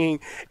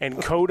Kang and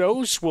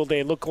Kodos? Will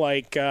they look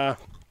like, I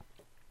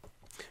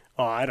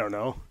don't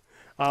know.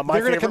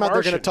 They're going to come out.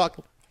 They're going to talk.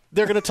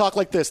 They're going to talk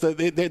like this. They're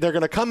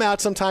going to come out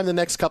sometime the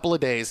next couple of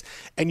days,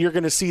 and you're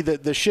going to see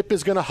that the ship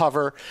is going to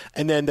hover,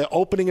 and then the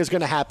opening is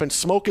going to happen.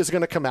 Smoke is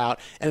going to come out,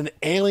 and an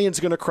alien's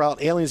going to crawl.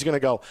 Alien's going to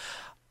go,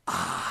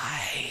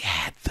 I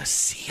had the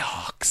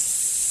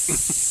Seahawks.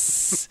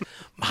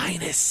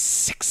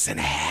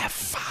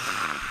 -6.5.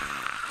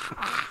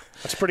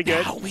 That's pretty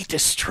good. Now we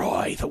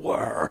destroy the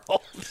world.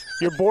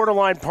 You're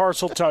borderline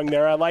parcel tongue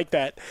there. I like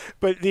that.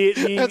 But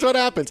that's what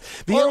happens.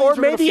 Or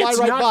maybe it's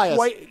not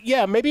quite.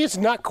 Yeah, maybe it's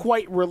not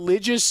quite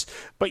religious,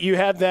 but you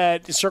have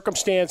that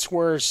circumstance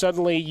where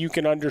suddenly you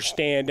can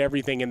understand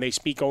everything, and they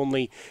speak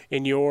only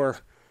in your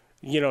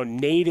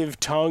native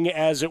tongue,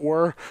 as it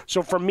were.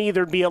 So for me,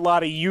 there'd be a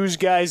lot of yous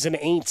guys and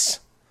ain'ts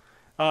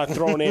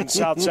thrown in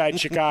Southside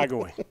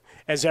Chicago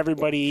as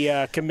everybody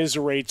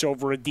commiserates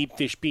over a deep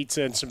dish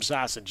pizza and some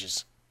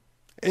sausages.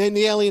 And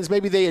the aliens,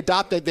 maybe they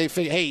adopt that. They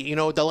think, hey,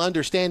 they'll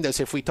understand us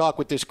if we talk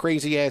with this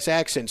crazy-ass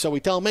accent. So we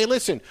tell them, hey,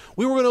 listen,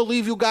 we were going to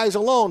leave you guys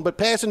alone, but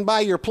passing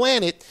by your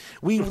planet,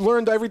 we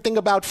learned everything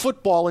about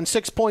football in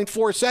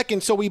 6.4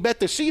 seconds, so we bet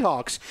the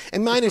Seahawks.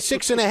 And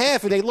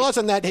 -6.5, and they lost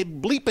on that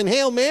bleeping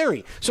Hail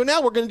Mary. So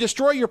now we're going to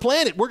destroy your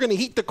planet. We're going to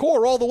heat the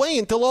core all the way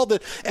until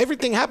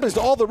everything happens to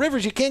all the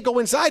rivers. You can't go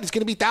inside. It's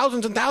going to be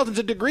thousands and thousands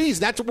of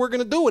degrees. That's what we're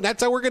going to do, and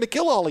that's how we're going to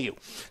kill all of you.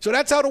 So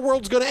that's how the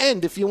world's going to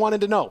end, if you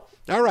wanted to know.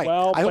 All right.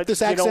 Well, I hope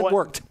this accent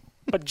worked.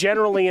 But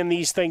generally in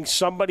these things,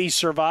 somebody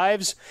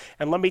survives.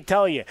 And let me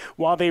tell you,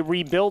 while they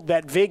rebuild,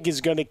 that VIG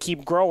is going to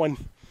keep growing.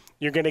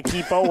 You're going to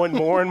keep owing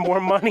more and more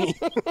money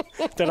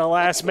to the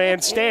last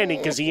man standing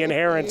because he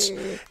inherits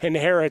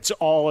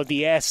all of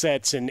the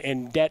assets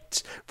and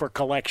debts for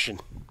collection.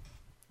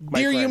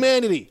 Dear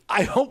humanity,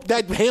 I hope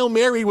that Hail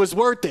Mary was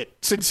worth it.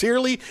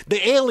 Sincerely,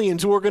 the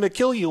aliens who are going to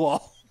kill you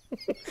all.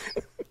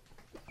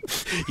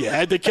 You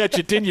had to catch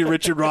it, didn't you,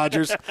 Richard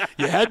Rodgers?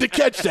 You had to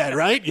catch that,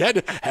 right? You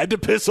had to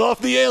piss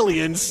off the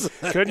aliens.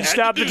 Couldn't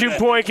stop the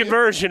 2-point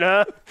conversion,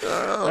 huh?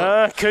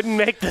 Couldn't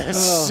make the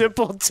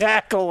simple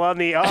tackle on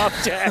the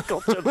off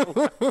tackle.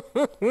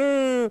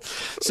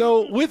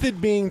 So with it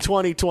being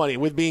 2020,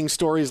 with being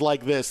stories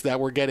like this that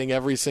we're getting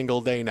every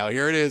single day now,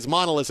 here it is,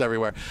 monoliths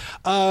everywhere,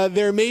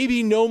 there may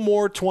be no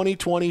more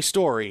 2020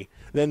 story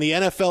than the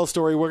NFL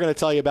story we're going to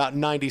tell you about in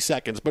 90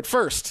 seconds. But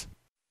first,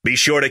 be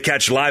sure to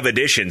catch live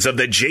editions of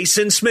The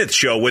Jason Smith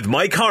Show with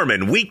Mike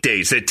Harmon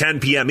weekdays at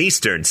 10 p.m.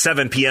 Eastern,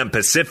 7 p.m.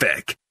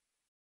 Pacific.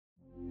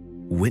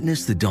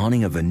 Witness the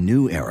dawning of a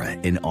new era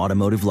in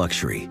automotive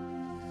luxury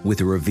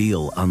with a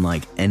reveal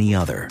unlike any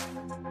other,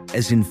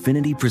 as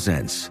Infinity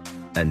presents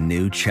a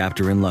new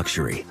chapter in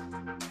luxury,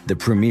 the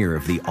premiere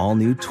of the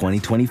all-new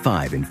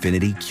 2025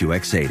 Infinity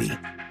QX80.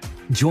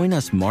 Join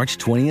us March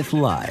 20th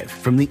live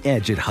from the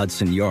Edge at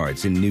Hudson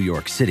Yards in New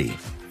York City,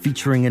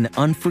 featuring an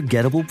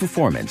unforgettable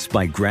performance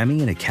by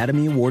Grammy and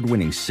Academy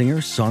Award-winning singer,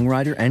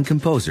 songwriter, and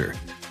composer,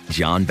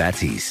 Jon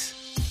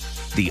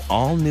Batiste. The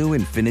all-new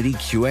Infinity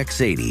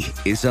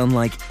QX80 is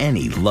unlike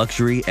any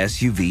luxury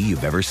SUV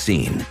you've ever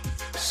seen.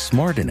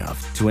 Smart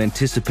enough to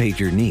anticipate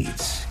your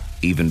needs,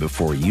 even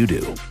before you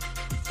do.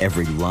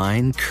 Every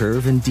line,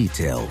 curve, and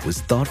detail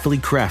was thoughtfully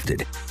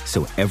crafted,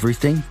 so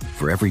everything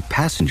for every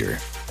passenger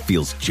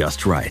feels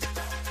just right.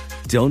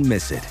 Don't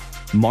miss it.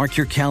 Mark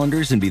your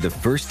calendars and be the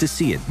first to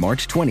see it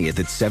March 20th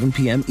at 7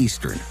 p.m.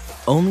 Eastern,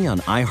 only on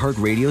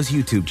iHeartRadio's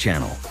YouTube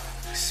channel.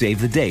 Save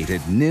the date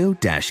at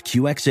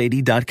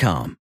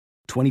new-QX80.com.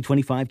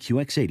 2025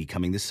 QX80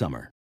 coming this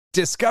summer.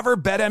 Discover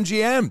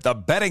BetMGM, the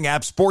betting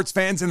app sports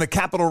fans in the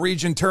capital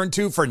region turn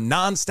to for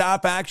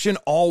nonstop action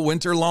all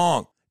winter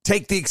long.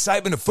 Take the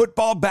excitement of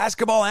football,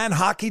 basketball, and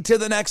hockey to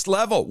the next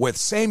level with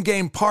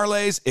same-game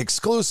parlays,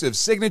 exclusive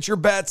signature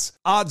bets,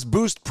 odds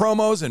boost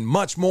promos, and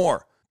much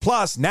more.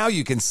 Plus, now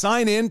you can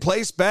sign in,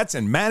 place bets,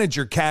 and manage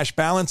your cash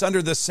balance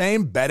under the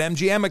same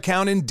BetMGM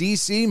account in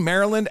D.C.,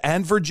 Maryland,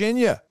 and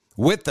Virginia.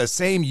 With the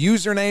same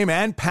username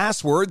and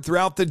password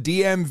throughout the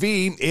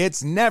DMV,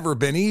 it's never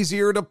been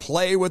easier to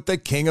play with the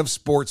king of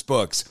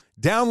sportsbooks.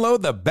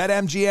 Download the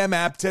BetMGM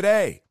app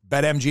today.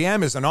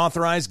 BetMGM is an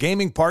authorized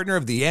gaming partner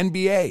of the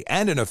NBA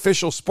and an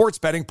official sports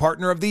betting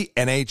partner of the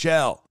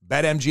NHL.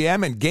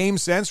 BetMGM and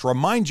GameSense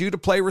remind you to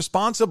play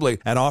responsibly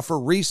and offer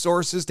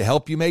resources to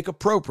help you make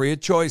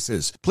appropriate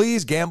choices.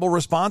 Please gamble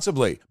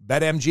responsibly.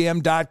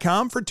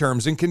 BetMGM.com for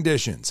terms and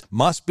conditions.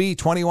 Must be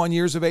 21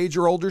 years of age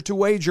or older to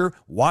wager.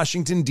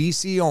 Washington,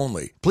 D.C.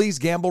 only. Please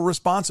gamble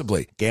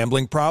responsibly.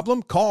 Gambling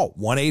problem? Call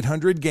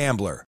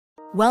 1-800-GAMBLER.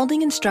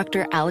 Welding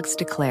instructor Alex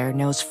DeClaire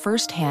knows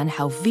firsthand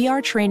how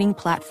VR training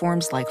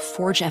platforms like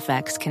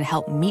ForgeFX can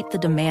help meet the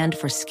demand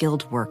for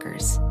skilled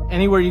workers.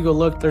 Anywhere you go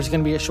look, there's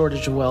going to be a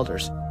shortage of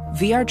welders.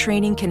 VR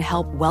training can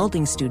help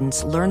welding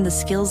students learn the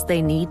skills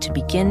they need to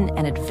begin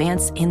and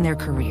advance in their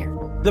career.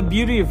 The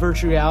beauty of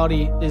virtual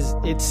reality is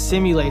it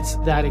simulates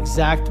that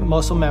exact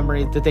muscle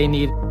memory that they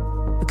need.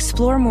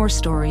 Explore more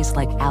stories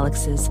like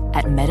Alex's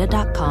at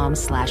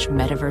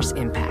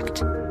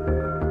meta.com/metaverseimpact.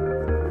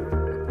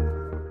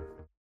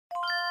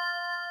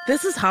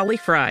 This is Holly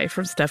Fry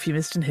from Stuff You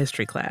Missed in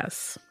History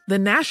Class. The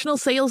national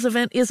sales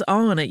event is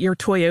on at your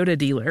Toyota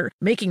dealer,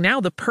 making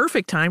now the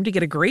perfect time to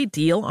get a great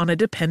deal on a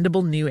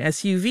dependable new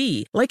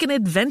SUV, like an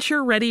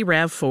adventure-ready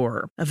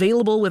RAV4.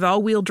 Available with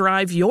all-wheel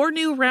drive, your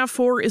new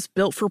RAV4 is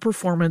built for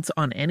performance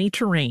on any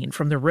terrain,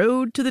 from the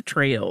road to the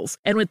trails.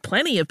 And with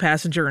plenty of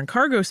passenger and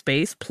cargo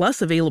space,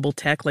 plus available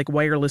tech like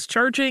wireless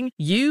charging,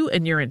 you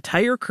and your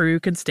entire crew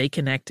can stay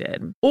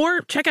connected.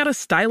 Or check out a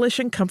stylish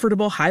and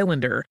comfortable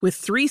Highlander with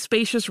 3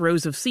 spacious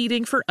rows of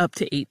seating for up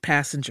to 8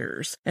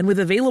 passengers. And with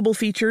available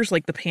features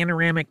like the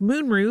panoramic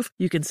moonroof,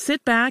 you can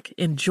sit back,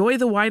 enjoy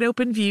the wide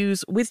open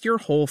views with your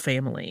whole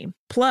family.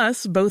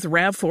 Plus, both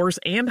RAV4s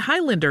and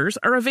Highlanders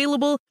are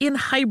available in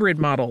hybrid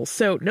models,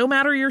 so no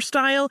matter your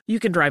style, you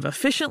can drive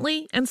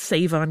efficiently and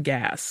save on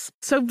gas.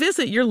 So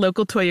visit your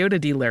local Toyota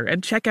dealer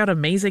and check out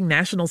amazing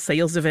national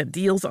sales event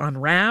deals on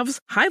RAVs,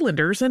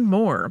 Highlanders, and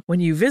more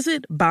when you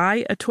visit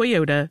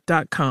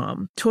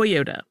buyatoyota.com.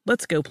 Toyota,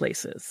 let's go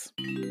places.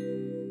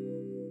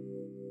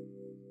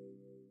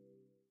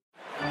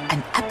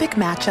 An epic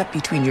matchup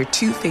between your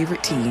two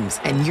favorite teams,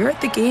 and you're at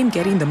the game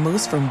getting the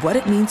most from what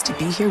it means to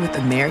be here with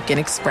American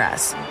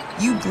Express.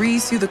 You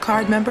breeze through the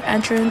card member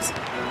entrance,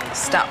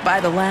 stop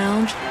by the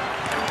lounge.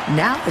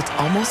 Now it's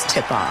almost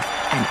tip-off,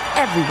 and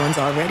everyone's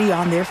already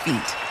on their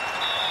feet.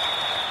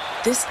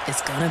 This is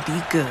gonna be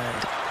good.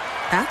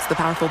 That's the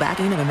powerful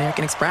backing of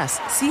American Express.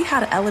 See how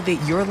to elevate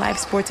your live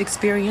sports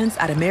experience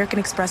at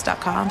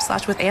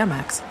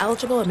americanexpress.com/withAmex.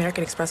 Eligible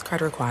American Express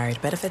card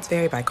required. Benefits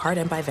vary by card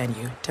and by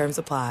venue. Terms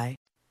apply.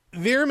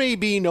 There may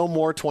be no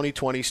more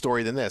 2020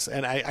 story than this,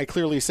 and I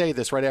clearly say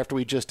this right after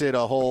we just did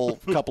a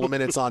whole couple of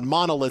minutes on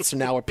monoliths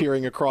now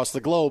appearing across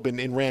the globe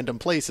in random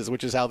places,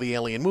 which is how the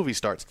Alien movie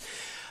starts.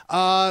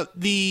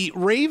 The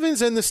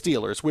Ravens and the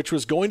Steelers, which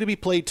was going to be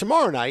played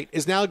tomorrow night,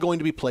 is now going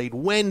to be played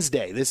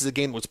Wednesday. This is a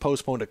game that was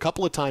postponed a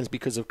couple of times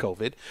because of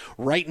COVID.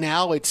 Right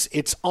now,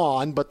 it's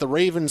on, but the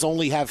Ravens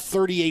only have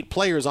 38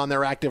 players on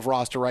their active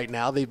roster right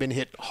now. They've been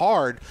hit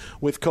hard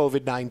with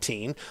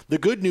COVID-19. The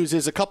good news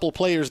is a couple of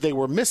players they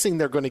were missing,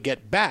 they're going to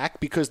get back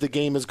because the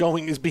game is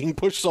being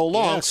pushed so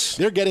long. Yes.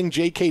 They're getting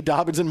J.K.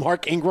 Dobbins and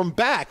Mark Ingram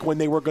back when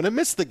they were going to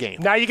miss the game.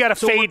 Now you got to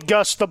fade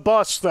Gus the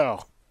Bus,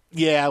 though.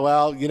 Yeah,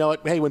 well, you know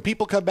what? Hey, when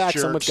people come back,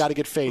 someone's got to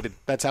get faded.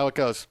 That's how it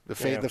goes.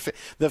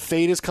 The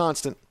fade is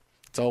constant.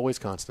 It's always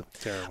constant.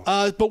 Terrible.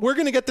 But we're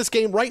going to get this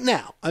game right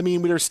now. I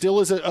mean, there still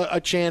is a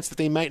chance that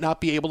they might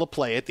not be able to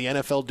play it. The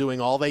NFL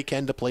doing all they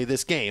can to play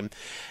this game.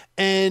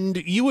 And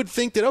you would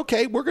think that,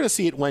 okay, we're going to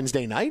see it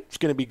Wednesday night. It's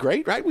going to be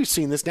great, right? We've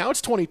seen this now. It's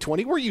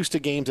 2020. We're used to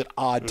games at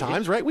odd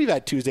times, right? We've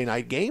had Tuesday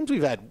night games.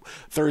 We've had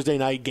Thursday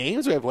night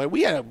games.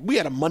 We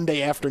had a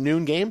Monday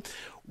afternoon game.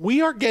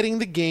 We are getting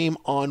the game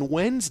on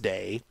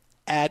Wednesday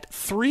at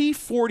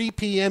 3:40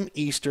 p.m.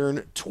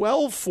 Eastern,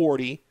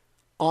 12:40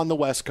 on the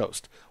West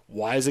Coast.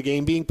 Why is the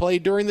game being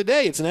played during the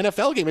day? It's an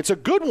NFL game. It's a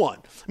good one.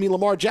 I mean,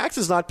 Lamar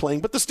Jackson's not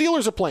playing, but the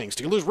Steelers are playing.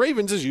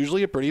 Steelers-Ravens is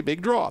usually a pretty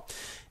big draw.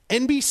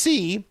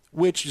 NBC,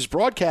 which is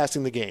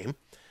broadcasting the game,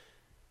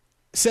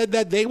 said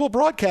that they will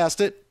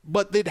broadcast it,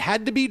 but it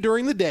had to be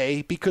during the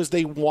day because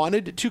they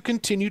wanted to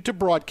continue to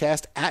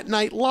broadcast at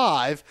night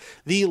live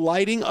the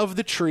lighting of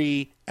the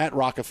tree at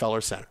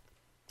Rockefeller Center.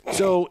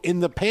 So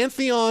in the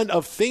pantheon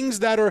of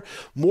things that are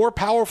more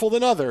powerful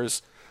than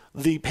others,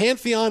 the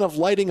pantheon of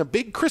lighting a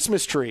big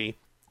Christmas tree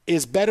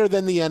is better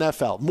than the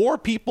NFL. More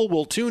people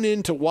will tune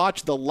in to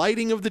watch the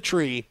lighting of the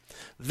tree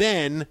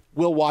than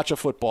will watch a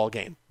football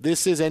game.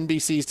 This is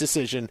NBC's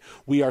decision.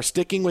 We are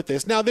sticking with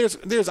this. Now, there's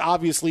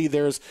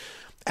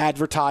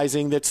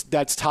advertising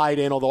that's tied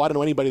in, although I don't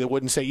know anybody that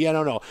wouldn't say,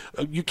 no,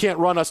 you can't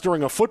run us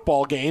during a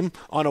football game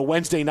on a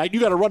Wednesday night. You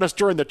got to run us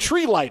during the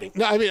tree lighting.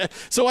 No, I mean,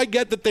 so I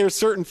get that there's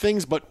certain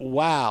things, but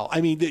wow. I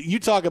mean, you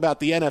talk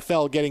about the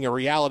NFL getting a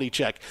reality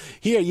check.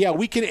 Here, yeah,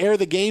 we can air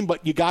the game,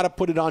 but you got to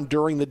put it on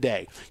during the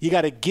day. You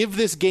got to give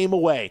this game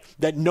away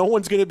that no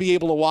one's going to be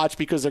able to watch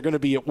because they're going to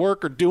be at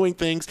work or doing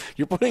things.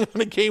 You're putting on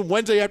a game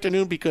Wednesday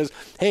afternoon because,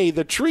 hey,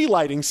 the tree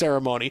lighting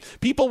ceremony,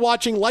 people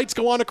watching lights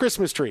go on a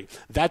Christmas tree.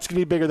 That's going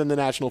to be bigger than the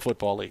National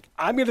Football League.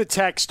 I'm going to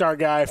text our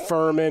guy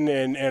Furman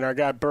and our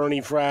guy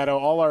Bernie Fratto,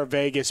 all our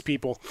Vegas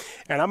people,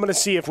 and I'm going to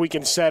see if we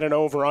can set an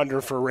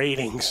over-under for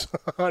ratings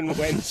on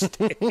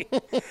Wednesday.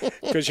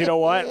 Because you know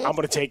what? I'm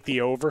going to take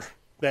the over.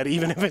 That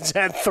even if it's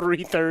at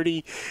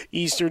 3:30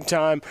 Eastern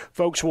time,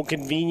 folks will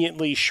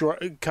conveniently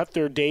cut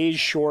their days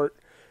short,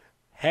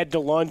 head to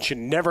lunch,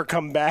 and never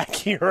come back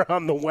here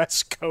on the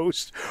West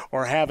Coast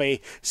or have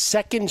a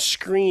second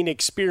screen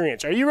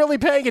experience. Are you really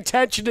paying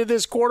attention to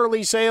this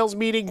quarterly sales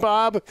meeting,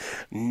 Bob?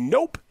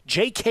 Nope.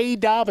 J.K.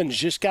 Dobbins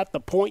just got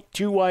the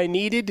 0.2 I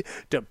needed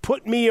to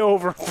put me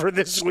over for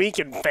this week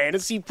in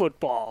fantasy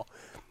football.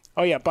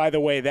 Oh, yeah, by the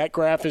way, that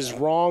graph is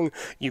wrong.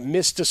 You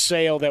missed a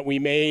sale that we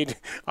made.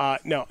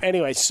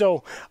 Anyway,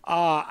 so,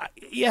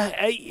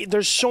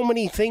 there's so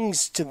many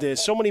things to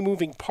this, so many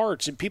moving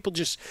parts, and people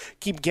just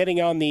keep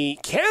getting on the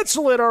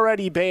cancel it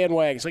already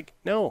bandwagon. It's like,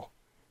 no,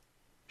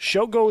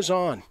 show goes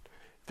on.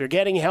 They're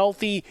getting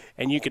healthy,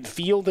 and you can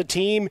feel the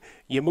team,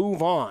 you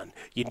move on.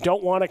 You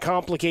don't want to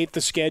complicate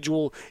the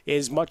schedule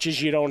as much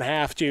as you don't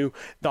have to.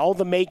 All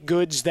the make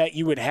goods that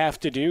you would have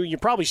to do, you're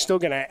probably still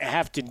going to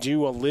have to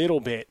do a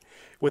little bit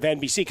with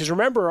NBC, because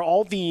remember,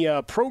 all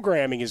the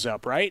programming is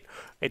up, right?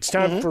 It's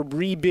time for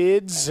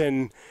rebids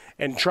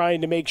and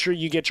trying to make sure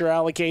you get your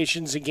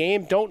allocations a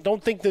game.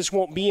 Don't think this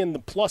won't be in the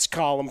plus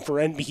column for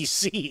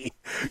NBC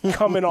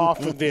coming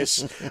off of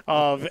this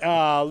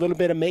a little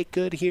bit of make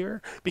good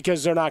here,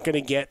 because they're not going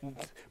to get,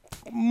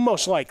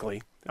 most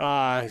likely.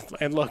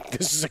 And look,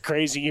 this is a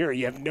crazy year.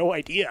 You have no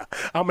idea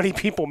how many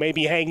people may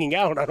be hanging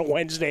out on a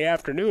Wednesday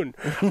afternoon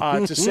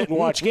to sit and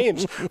watch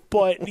games.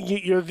 But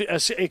you're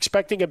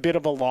expecting a bit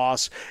of a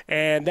loss,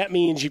 and that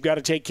means you've got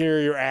to take care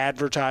of your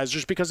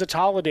advertisers because it's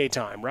holiday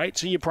time, right?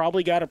 So you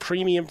probably got a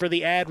premium for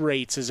the ad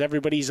rates as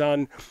everybody's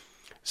on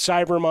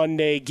Cyber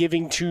Monday,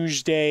 Giving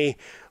Tuesday,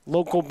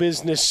 Local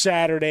Business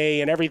Saturday,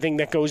 and everything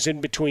that goes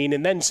in between,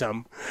 and then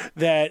some.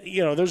 That,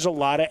 there's a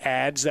lot of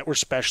ads that were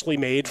specially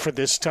made for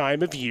this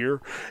time of year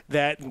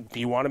that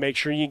you want to make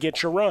sure you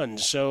get your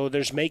runs. So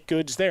there's make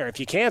goods there. If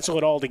you cancel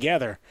it all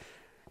together,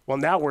 well,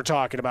 now we're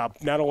talking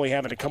about not only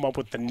having to come up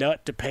with the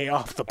nut to pay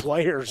off the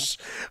players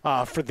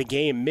for the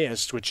game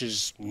missed, which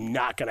is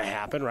not going to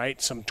happen,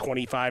 right? Some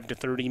 25 to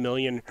 30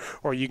 million,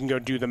 or you can go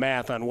do the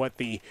math on what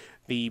the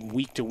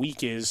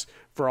week-to-week is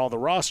for all the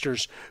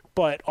rosters,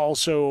 but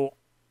also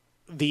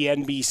the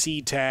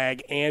NBC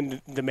tag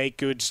and the make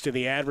goods to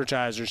the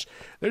advertisers.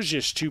 There's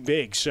just too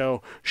big.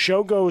 So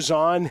show goes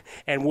on,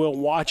 and we'll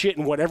watch it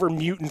in whatever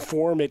mutant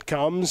form it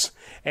comes,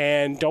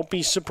 and don't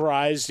be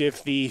surprised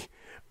if the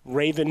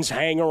Ravens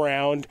hang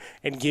around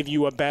and give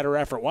you a better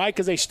effort. Why?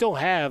 Because they still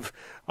have,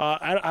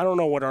 I don't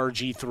know what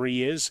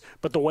RG3 is,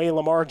 but the way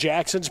Lamar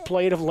Jackson's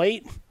played of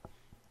late,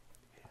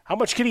 how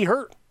much could he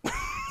hurt?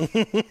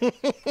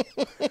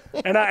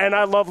 And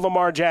I love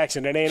Lamar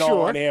Jackson. It ain't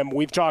all on him.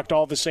 We've talked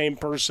all the same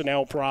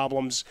personnel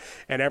problems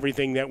and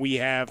everything that we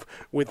have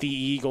with the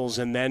Eagles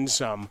and then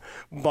some.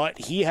 But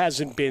he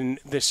hasn't been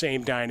the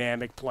same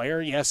dynamic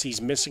player. Yes,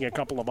 he's missing a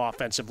couple of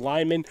offensive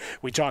linemen.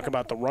 We talk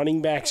about the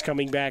running backs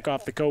coming back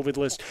off the COVID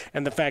list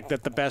and the fact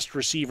that the best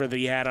receiver that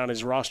he had on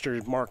his roster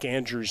is Mark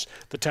Andrews,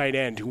 the tight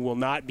end, who will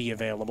not be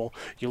available.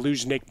 You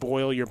lose Nick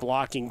Boyle, your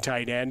blocking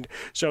tight end.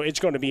 So it's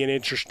going to be an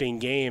interesting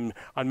game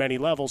on many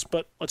levels.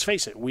 But let's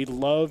face it, we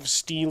love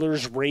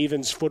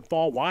Steelers-Ravens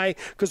football. Why?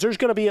 Because there's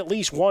going to be at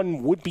least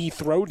one would-be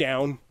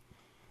throwdown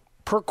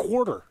per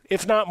quarter,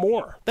 if not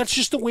more. That's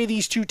just the way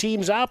these two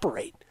teams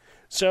operate.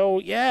 So,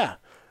 yeah,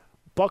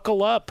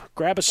 buckle up,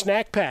 grab a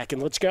snack pack,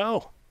 and let's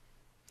go.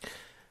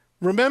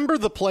 Remember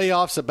the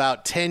playoffs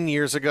about 10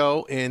 years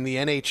ago in the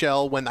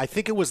NHL when I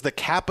think it was the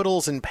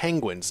Capitals and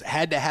Penguins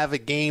had to have a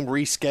game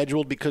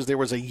rescheduled because there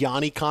was a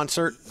Yanni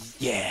concert?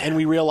 Yeah. And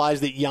we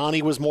realized that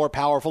Yanni was more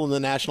powerful than the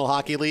National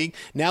Hockey League.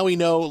 Now we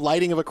know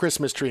lighting of a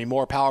Christmas tree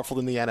more powerful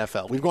than the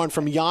NFL. We've gone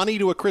from Yanni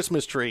to a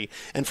Christmas tree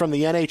and from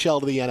the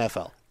NHL to the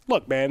NFL.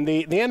 Look, man,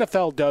 the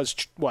NFL does,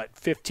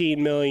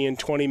 15 million,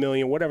 20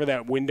 million, whatever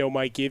that window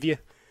might give you.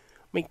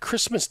 I mean,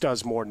 Christmas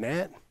does more than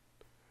that.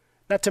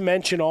 Not to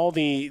mention all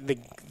the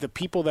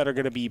people that are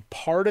going to be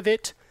part of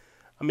it.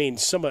 I mean,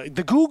 some of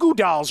the Goo Goo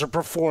Dolls are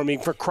performing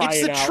for crying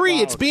out loud. It's the tree.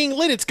 It's being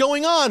lit. It's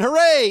going on.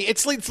 Hooray!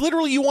 It's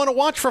literally you want to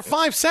watch for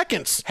 5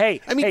 seconds.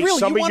 Hey, really,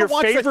 some of your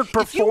favorite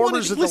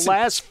performers of the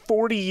last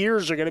 40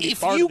 years are going to be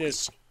part of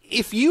this.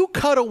 If you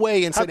cut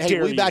away and said, hey,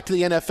 we'll be back to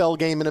the NFL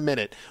game in a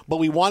minute, but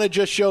we want to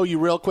just show you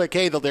real quick,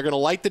 hey, they're going to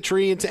light the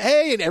tree and say,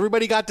 hey, and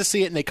everybody got to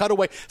see it, and they cut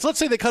away. So let's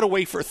say they cut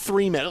away for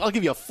 3 minutes. I'll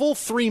give you a full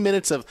 3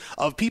 minutes of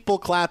people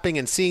clapping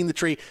and seeing the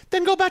tree.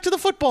 Then go back to the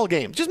football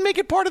game. Just make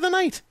it part of the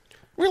night.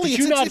 Really, Did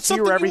you not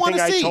hear everything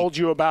I told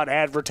you about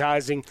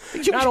advertising?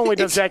 Not only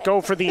does that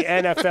go for the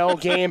NFL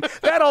game,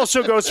 that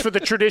also goes for the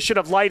tradition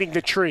of lighting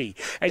the tree.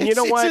 And you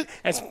know what?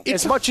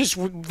 As much as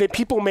the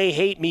people may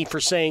hate me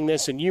for saying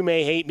this, and you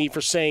may hate me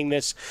for saying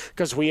this,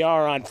 because we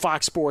are on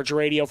Fox Sports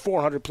Radio,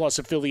 400-plus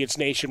affiliates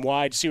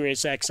nationwide,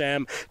 Sirius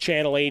XM,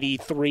 Channel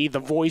 83, the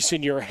voice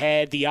in your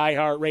head, the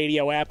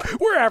iHeartRadio app.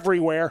 We're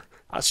everywhere.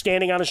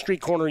 Standing on a street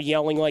corner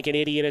yelling like an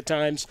idiot at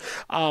times.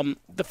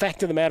 The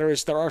fact of the matter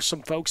is there are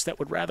some folks that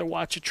would rather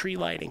watch a tree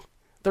lighting.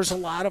 There's a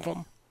lot of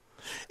them.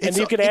 And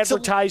you can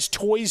advertise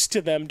toys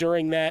to them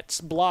during that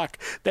block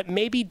that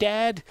maybe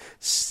dad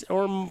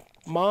or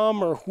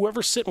mom or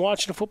whoever's sitting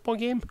watching a football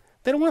game,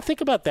 they don't want to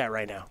think about that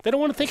right now. They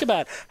don't want to think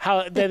about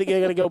how they're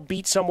going to go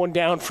beat someone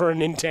down for a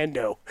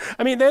Nintendo.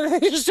 I mean, they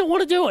just don't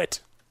want to do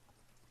it.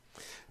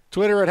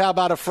 Twitter at How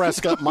About a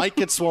Fresca might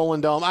get swollen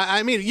dome.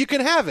 I mean, you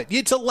can have it.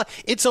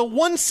 It's a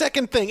 1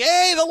 second thing.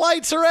 Hey, the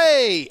lights,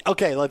 hooray!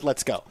 Okay,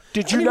 let's go.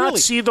 Did you not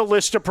see the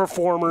list of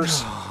performers?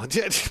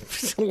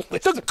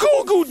 The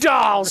Goo Goo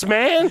Dolls,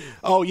 man.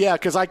 Oh yeah,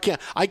 because I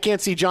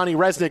can't see Johnny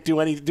Resnick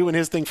doing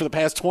his thing for the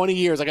past 20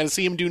 years. I got to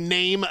see him do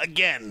Name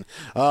again.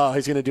 Oh,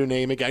 he's going to do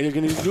Name again. He's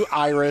going to do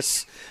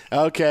Iris.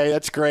 Okay,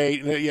 that's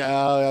great.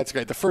 Yeah, that's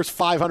great. The first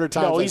 500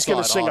 times. No, he's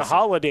going to sing a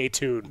holiday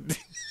tune.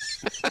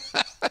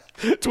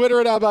 Twitter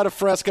at How About a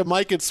Fresca,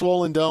 Mike at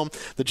Swollen Dome,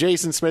 the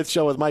Jason Smith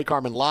Show with Mike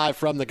Harmon live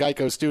from the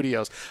Geico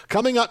Studios.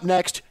 Coming up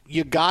next,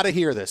 you got to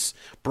hear this.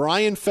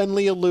 Brian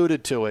Fenley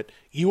alluded to it.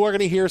 You are going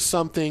to hear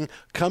something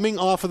coming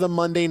off of the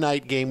Monday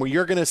night game where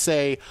you're going to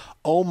say,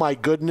 oh my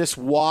goodness,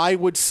 why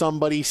would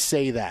somebody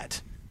say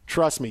that?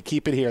 Trust me,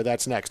 keep it here.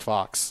 That's next,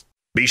 Fox.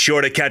 Be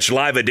sure to catch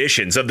live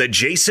editions of The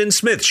Jason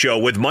Smith Show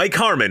with Mike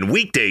Harmon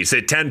weekdays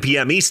at 10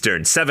 p.m.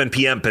 Eastern, 7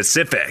 p.m.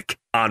 Pacific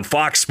on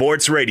Fox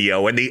Sports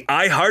Radio and the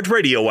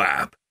iHeartRadio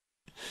app.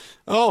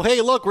 Oh, hey,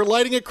 look, we're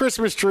lighting a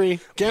Christmas tree.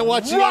 Can't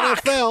watch the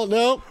NFL,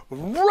 no.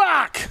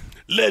 Rock!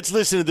 Let's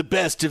listen to the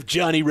best of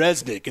Johnny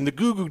Resnick and the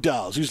Goo Goo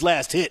Dolls, whose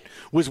last hit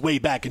was way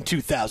back in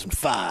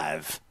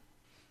 2005.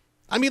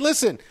 I mean,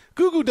 listen,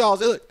 Goo Goo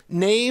Dolls,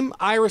 Name,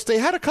 Iris, they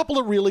had a couple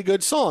of really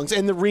good songs.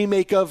 And the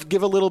remake of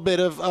Give a Little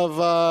Bit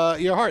of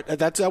Your Heart,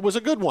 that was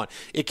a good one.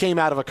 It came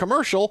out of a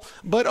commercial,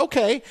 but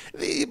okay.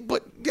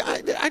 But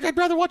I'd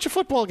rather watch a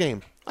football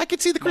game. I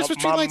could see the Christmas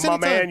tree lights anytime.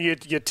 My man, you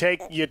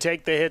take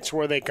the hits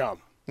where they come.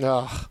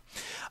 Well,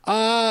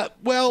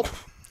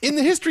 in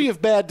the history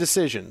of bad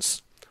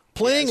decisions,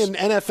 playing an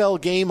NFL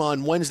game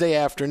on Wednesday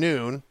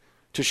afternoon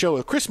to show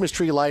a Christmas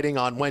tree lighting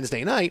on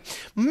Wednesday night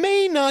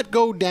may not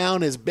go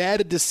down as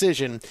bad a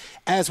decision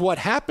as what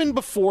happened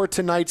before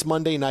tonight's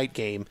Monday night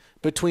game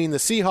between the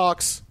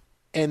Seahawks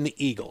and the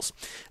Eagles.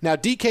 Now,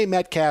 DK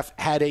Metcalf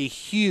had a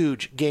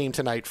huge game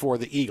tonight for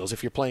the Eagles.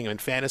 If you're playing him in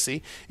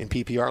fantasy, in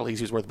PPR leagues,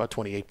 he's worth about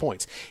 28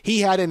 points. He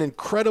had an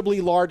incredibly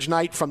large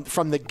night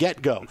from the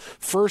get-go.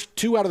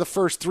 Two out of the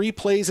first 3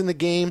 plays in the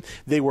game,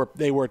 they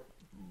were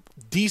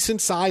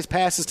decent-sized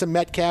passes to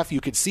Metcalf.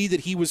 You could see that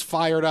he was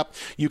fired up.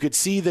 You could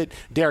see that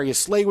Darius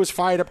Slay was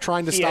fired up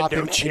trying to stop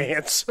him. No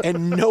chance.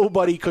 And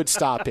nobody could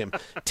stop him.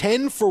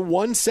 10 for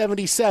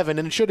 177,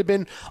 and it should have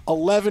been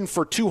 11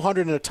 for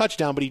 200 and a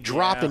touchdown, but he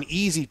dropped an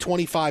easy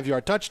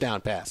 25-yard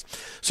touchdown pass.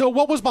 So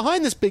what was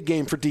behind this big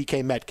game for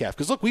DK Metcalf?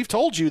 Because, look, we've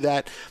told you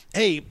that,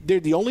 hey, they're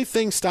the only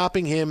thing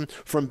stopping him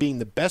from being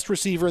the best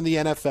receiver in the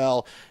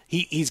NFL.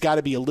 He's got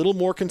to be a little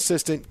more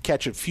consistent,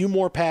 catch a few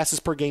more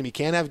passes per game. He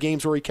can't have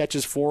games where he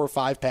catches 4 or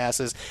 5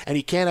 passes, and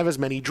he can't have as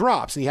many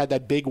drops. And he had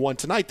that big one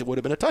tonight that would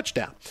have been a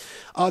touchdown.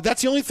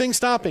 That's the only thing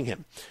stopping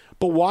him.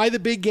 But why the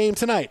big game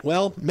tonight?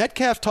 Well,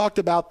 Metcalf talked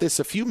about this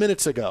a few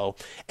minutes ago,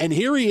 and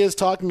here he is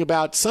talking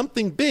about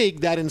something big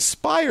that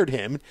inspired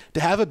him to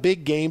have a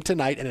big game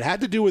tonight, and it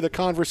had to do with a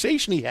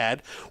conversation he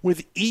had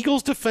with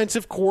Eagles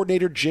defensive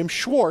coordinator Jim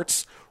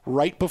Schwartz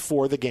right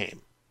before the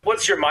game.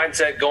 What's your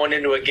mindset going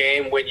into a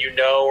game when you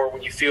know or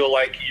when you feel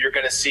like you're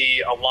going to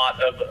see a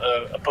lot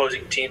of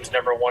opposing teams'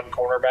 number one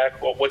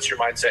cornerback? Well, what's your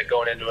mindset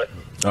going into it?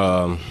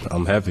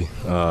 I'm happy.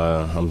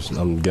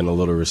 I'm getting a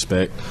little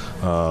respect,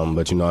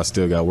 but I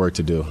still got work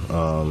to do.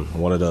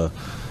 One of the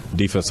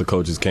defensive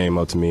coaches came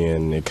up to me,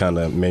 and it kind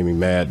of made me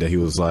mad that he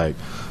was like,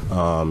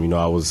 I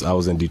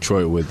was in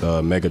Detroit with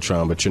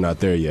Megatron, but you're not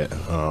there yet.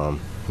 In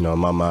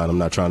my mind, I'm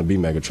not trying to be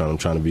Megatron. I'm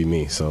trying to be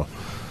me. So,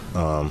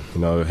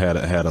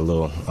 had a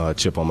little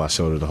chip on my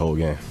shoulder the whole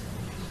game.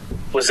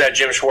 Was that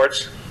Jim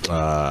Schwartz?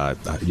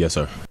 Yes,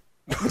 sir.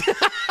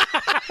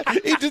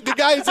 The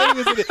guy said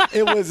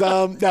it was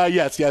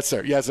yes,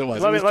 sir. Yes, it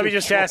was. Let me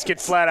just ask it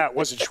flat out.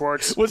 Was it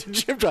Schwartz? Was it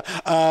Jim?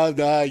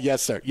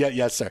 Yes, sir.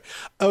 Yes, sir.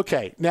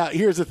 Okay, now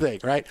here's the thing,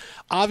 right?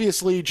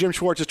 Obviously, Jim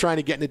Schwartz is trying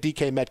to get into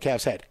DK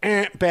Metcalf's head.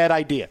 Bad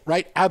idea,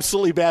 right?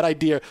 Absolutely bad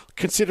idea,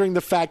 considering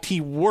the fact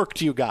he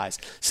worked you guys.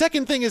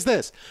 Second thing is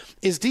this.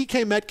 Is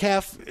DK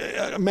Metcalf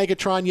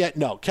Megatron yet?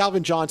 No.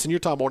 Calvin Johnson, you're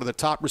talking about one of the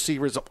top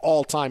receivers of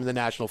all time in the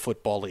National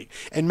Football League.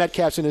 And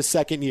Metcalf's in his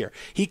second year.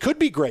 He could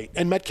be great,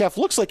 and Metcalf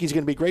looks like he's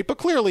going to be great, but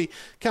clearly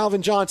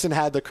Calvin Johnson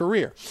had the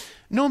career.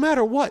 No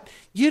matter what,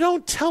 you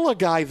don't tell a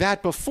guy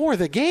that before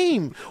the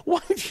game.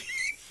 What?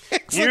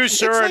 You,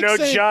 sir, are no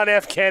John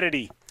F.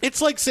 Kennedy. It's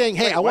like saying,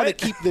 "Hey, I want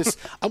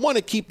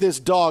to keep this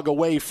dog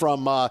away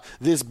from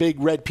this big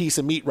red piece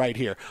of meat right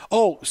here."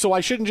 Oh, so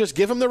I shouldn't just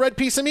give him the red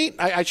piece of meat?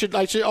 I should.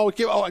 I just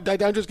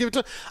give it to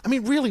him? I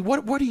mean, really,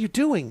 what are you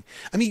doing?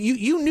 I mean,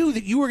 you knew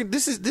that you were.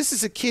 This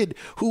is a kid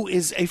who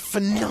is a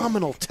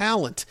phenomenal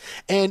talent,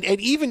 and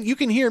even you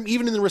can hear him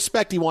even in the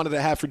respect he wanted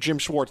to have for Jim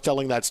Schwartz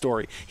telling that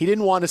story. He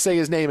didn't want to say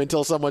his name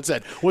until someone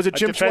said, "Was it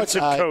Jim Schwartz?"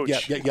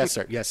 Coach. Yes,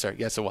 sir. Yes,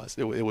 it was.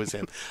 It was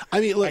him. I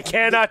mean, look, I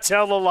cannot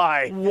tell a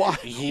lie. Why?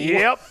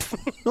 Yep.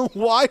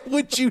 Why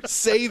would you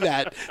say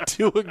that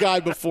to a guy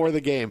before the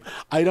game?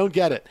 I don't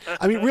get it.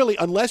 I mean, really,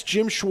 unless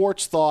Jim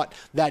Schwartz thought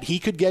that he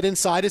could get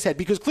inside his head,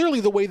 because clearly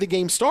the way the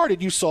game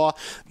started, you saw,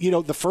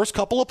 the first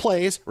couple of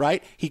plays,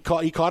 right? He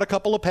caught a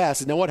couple of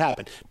passes. Now what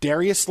happened?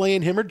 Darius Slay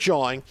and him are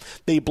jawing.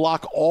 They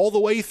block all the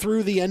way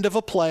through the end of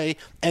a play,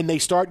 and they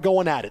start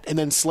going at it. And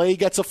then Slay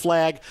gets a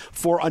flag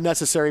for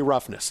unnecessary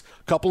roughness.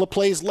 A couple of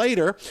plays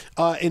later,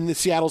 in the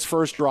Seattle's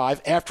first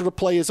drive, after the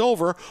play is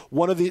over,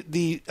 one of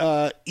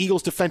the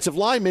Eagles' defensive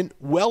lineman,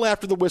 well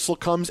after the whistle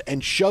comes,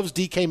 and shoves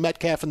DK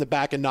Metcalf in the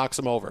back and knocks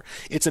him over.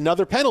 It's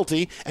another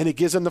penalty, and it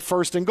gives them the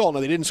first and goal. Now,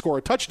 they didn't score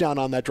a touchdown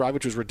on that drive,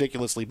 which was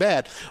ridiculously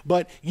bad,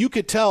 but you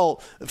could tell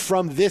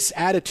from this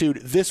attitude,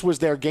 this was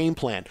their game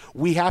plan.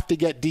 We have to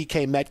get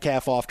DK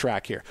Metcalf off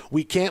track here.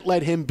 We can't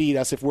let him beat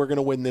us if we're going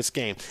to win this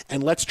game.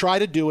 And let's try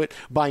to do it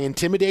by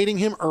intimidating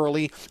him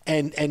early,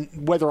 and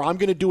whether I'm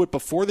going to do it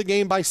before the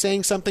game by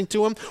saying something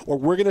to him, or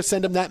we're going to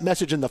send him that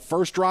message in the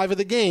first drive of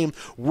the game,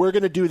 we're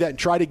going to do that and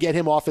try to get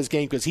him off his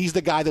game, because he's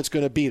the guy that's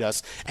going to beat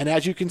us. And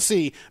as you can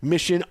see,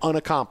 mission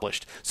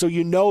unaccomplished. So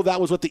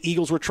that was what the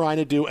Eagles were trying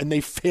to do, and they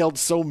failed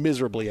so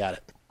miserably at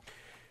it.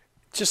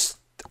 Just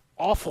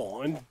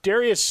awful. And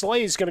Darius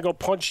Slay is going to go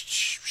punch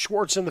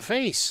Schwartz in the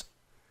face.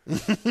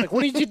 Like,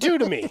 what did you do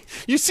to me?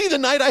 You see the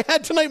night I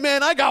had tonight,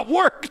 man? I got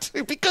worked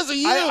because of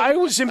you. I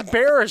was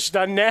embarrassed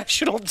on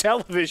national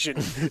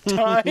television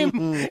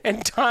time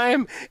and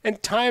time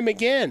and time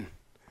again.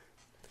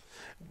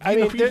 I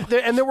mean,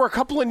 there were a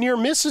couple of near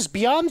misses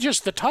beyond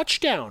just the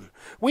touchdown.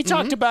 We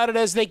talked about it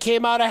as they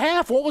came out of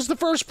half. What was the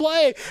first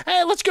play?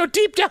 Hey, let's go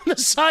deep down the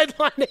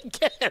sideline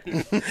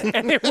again.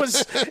 And it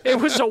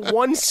was a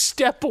one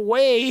step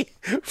away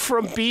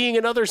from being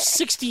another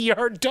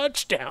 60-yard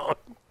touchdown.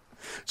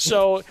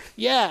 So,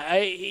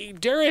 yeah,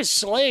 Darius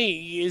Slay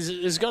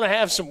is going to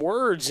have some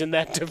words in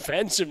that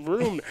defensive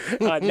room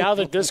now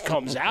that this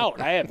comes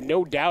out. I have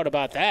no doubt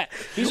about that.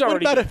 He's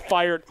already been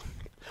fired.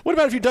 What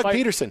about if you're Doug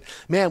Peterson?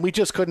 Man, we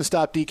just couldn't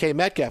stop DK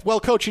Metcalf. Well,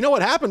 Coach, you know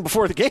what happened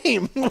before the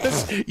game?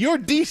 Your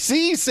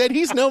DC said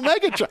he's no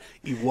Megatron.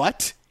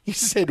 What? He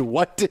said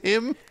what to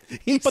him?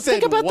 But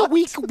think about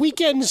the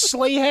weekend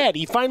Slay had.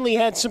 He finally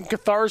had some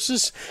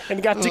catharsis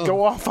and got to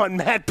go off on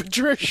Matt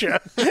Patricia.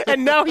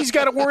 And now he's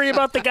got to worry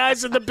about the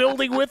guys in the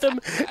building with him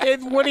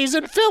when he's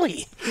in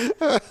Philly.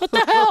 What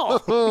the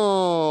hell?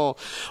 Oh,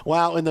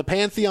 wow, in the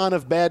pantheon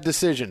of bad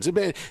decisions.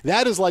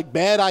 That is like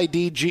bad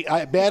idea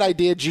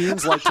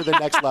genes, like to the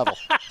next level.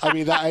 I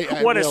mean,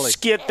 what really, a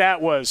skit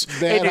that was.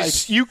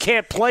 You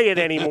can't play it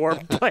anymore,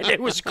 but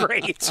it was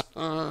great.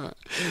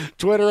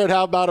 Twitter at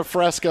How About a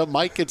Fresca.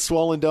 Mike at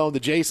Swollen Dome. The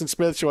Jason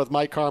Smith Show with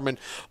Mike Harmon.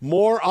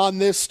 More on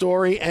this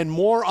story and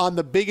more on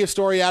the biggest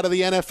story out of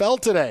the NFL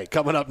today.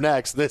 Coming up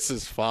next, this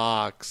is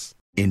Fox.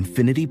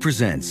 Infiniti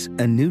presents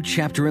a new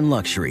chapter in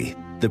luxury.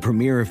 The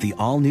premiere of the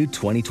all-new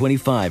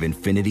 2025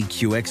 Infiniti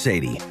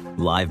QX80.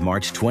 Live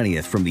March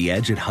 20th from the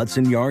Edge at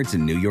Hudson Yards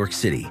in New York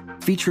City.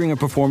 Featuring a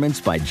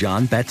performance by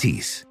John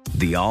Batiste.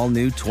 The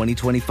all-new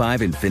 2025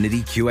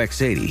 Infiniti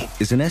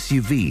QX80 is an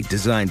SUV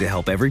designed to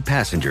help every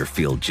passenger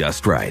feel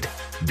just right.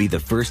 Be the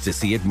first to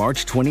see it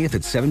March 20th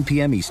at 7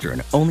 p.m.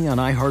 Eastern, only on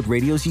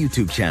iHeartRadio's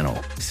YouTube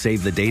channel.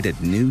 Save the date at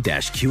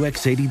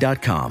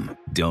new-QX80.com.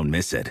 Don't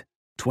miss it.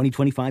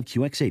 2025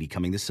 QX80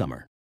 coming this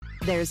summer.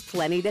 There's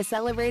plenty to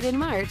celebrate in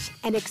March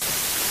and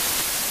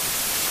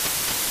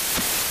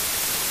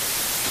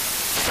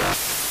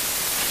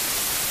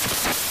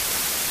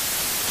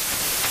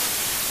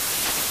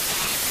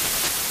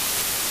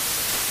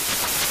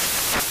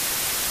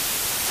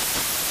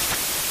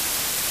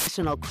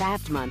National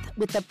Craft Month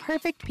with the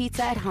perfect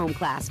pizza at home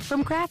class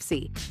from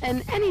Craftsy.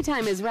 And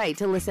anytime is right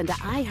to listen to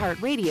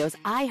iHeartRadio's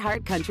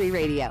iHeart Country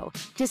Radio.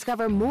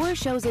 Discover more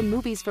shows and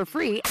movies for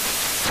free.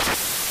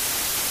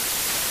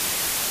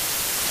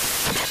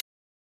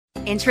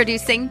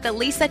 Introducing the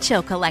Lisa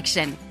Chill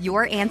Collection,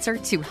 your answer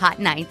to hot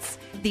nights.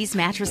 These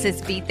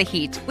mattresses beat the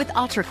heat with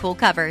ultra-cool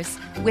covers,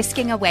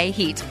 whisking away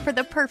heat for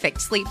the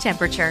perfect sleep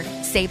temperature.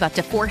 Save up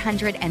to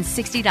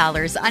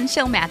 $460 on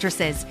Chill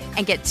mattresses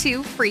and get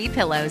 2 free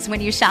pillows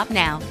when you shop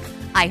now.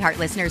 iHeart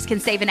listeners can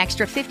save an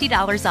extra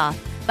 $50 off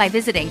by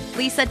visiting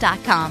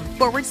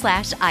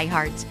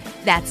lisa.com/iHeart.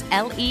 That's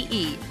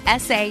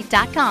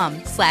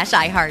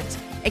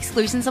LEESA.com/iHeart.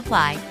 Exclusions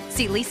apply.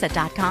 See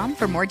lisa.com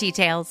for more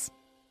details.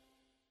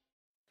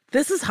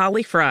 This is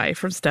Holly Fry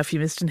from Stuff You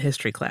Missed in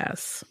History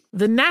Class.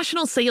 The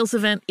national sales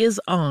event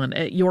is on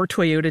at your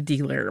Toyota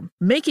dealer,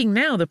 making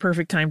now the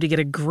perfect time to get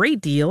a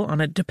great deal on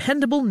a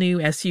dependable new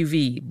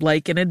SUV,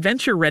 like an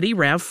adventure-ready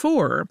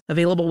RAV4.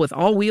 Available with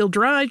all-wheel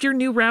drive, your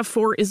new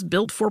RAV4 is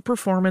built for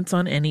performance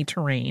on any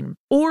terrain.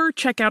 Or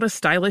check out a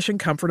stylish and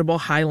comfortable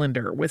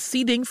Highlander with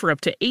seating for up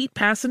to 8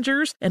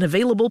 passengers and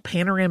available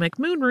panoramic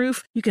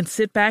moonroof. You can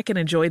sit back and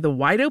enjoy the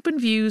wide-open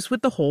views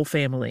with the whole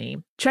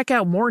family. Check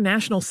out more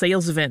national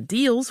sales event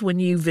deals when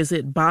you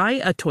visit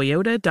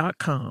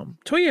buyatoyota.com.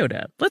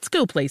 Toyota, let's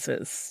go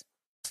places.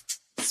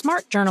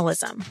 Smart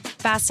journalism.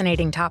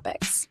 Fascinating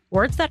topics.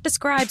 Words that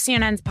describe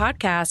CNN's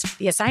podcast,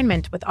 The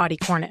Assignment with Audie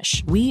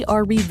Cornish. We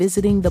are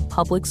revisiting the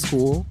public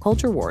school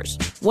culture wars.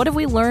 What have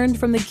we learned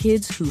from the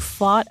kids who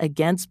fought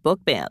against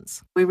book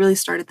bans? We really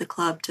started the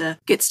club to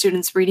get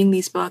students reading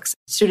these books.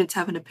 Students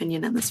have an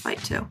opinion in this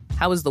fight, too.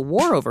 How has the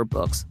war over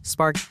books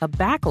sparked a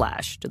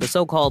backlash to the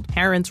so-called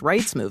parents'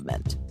 rights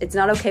movement? It's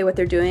not okay what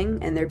they're doing,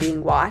 and they're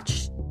being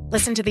watched.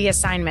 Listen to The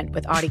Assignment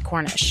with Audie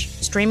Cornish.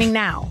 Streaming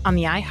now on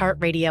the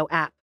iHeartRadio app.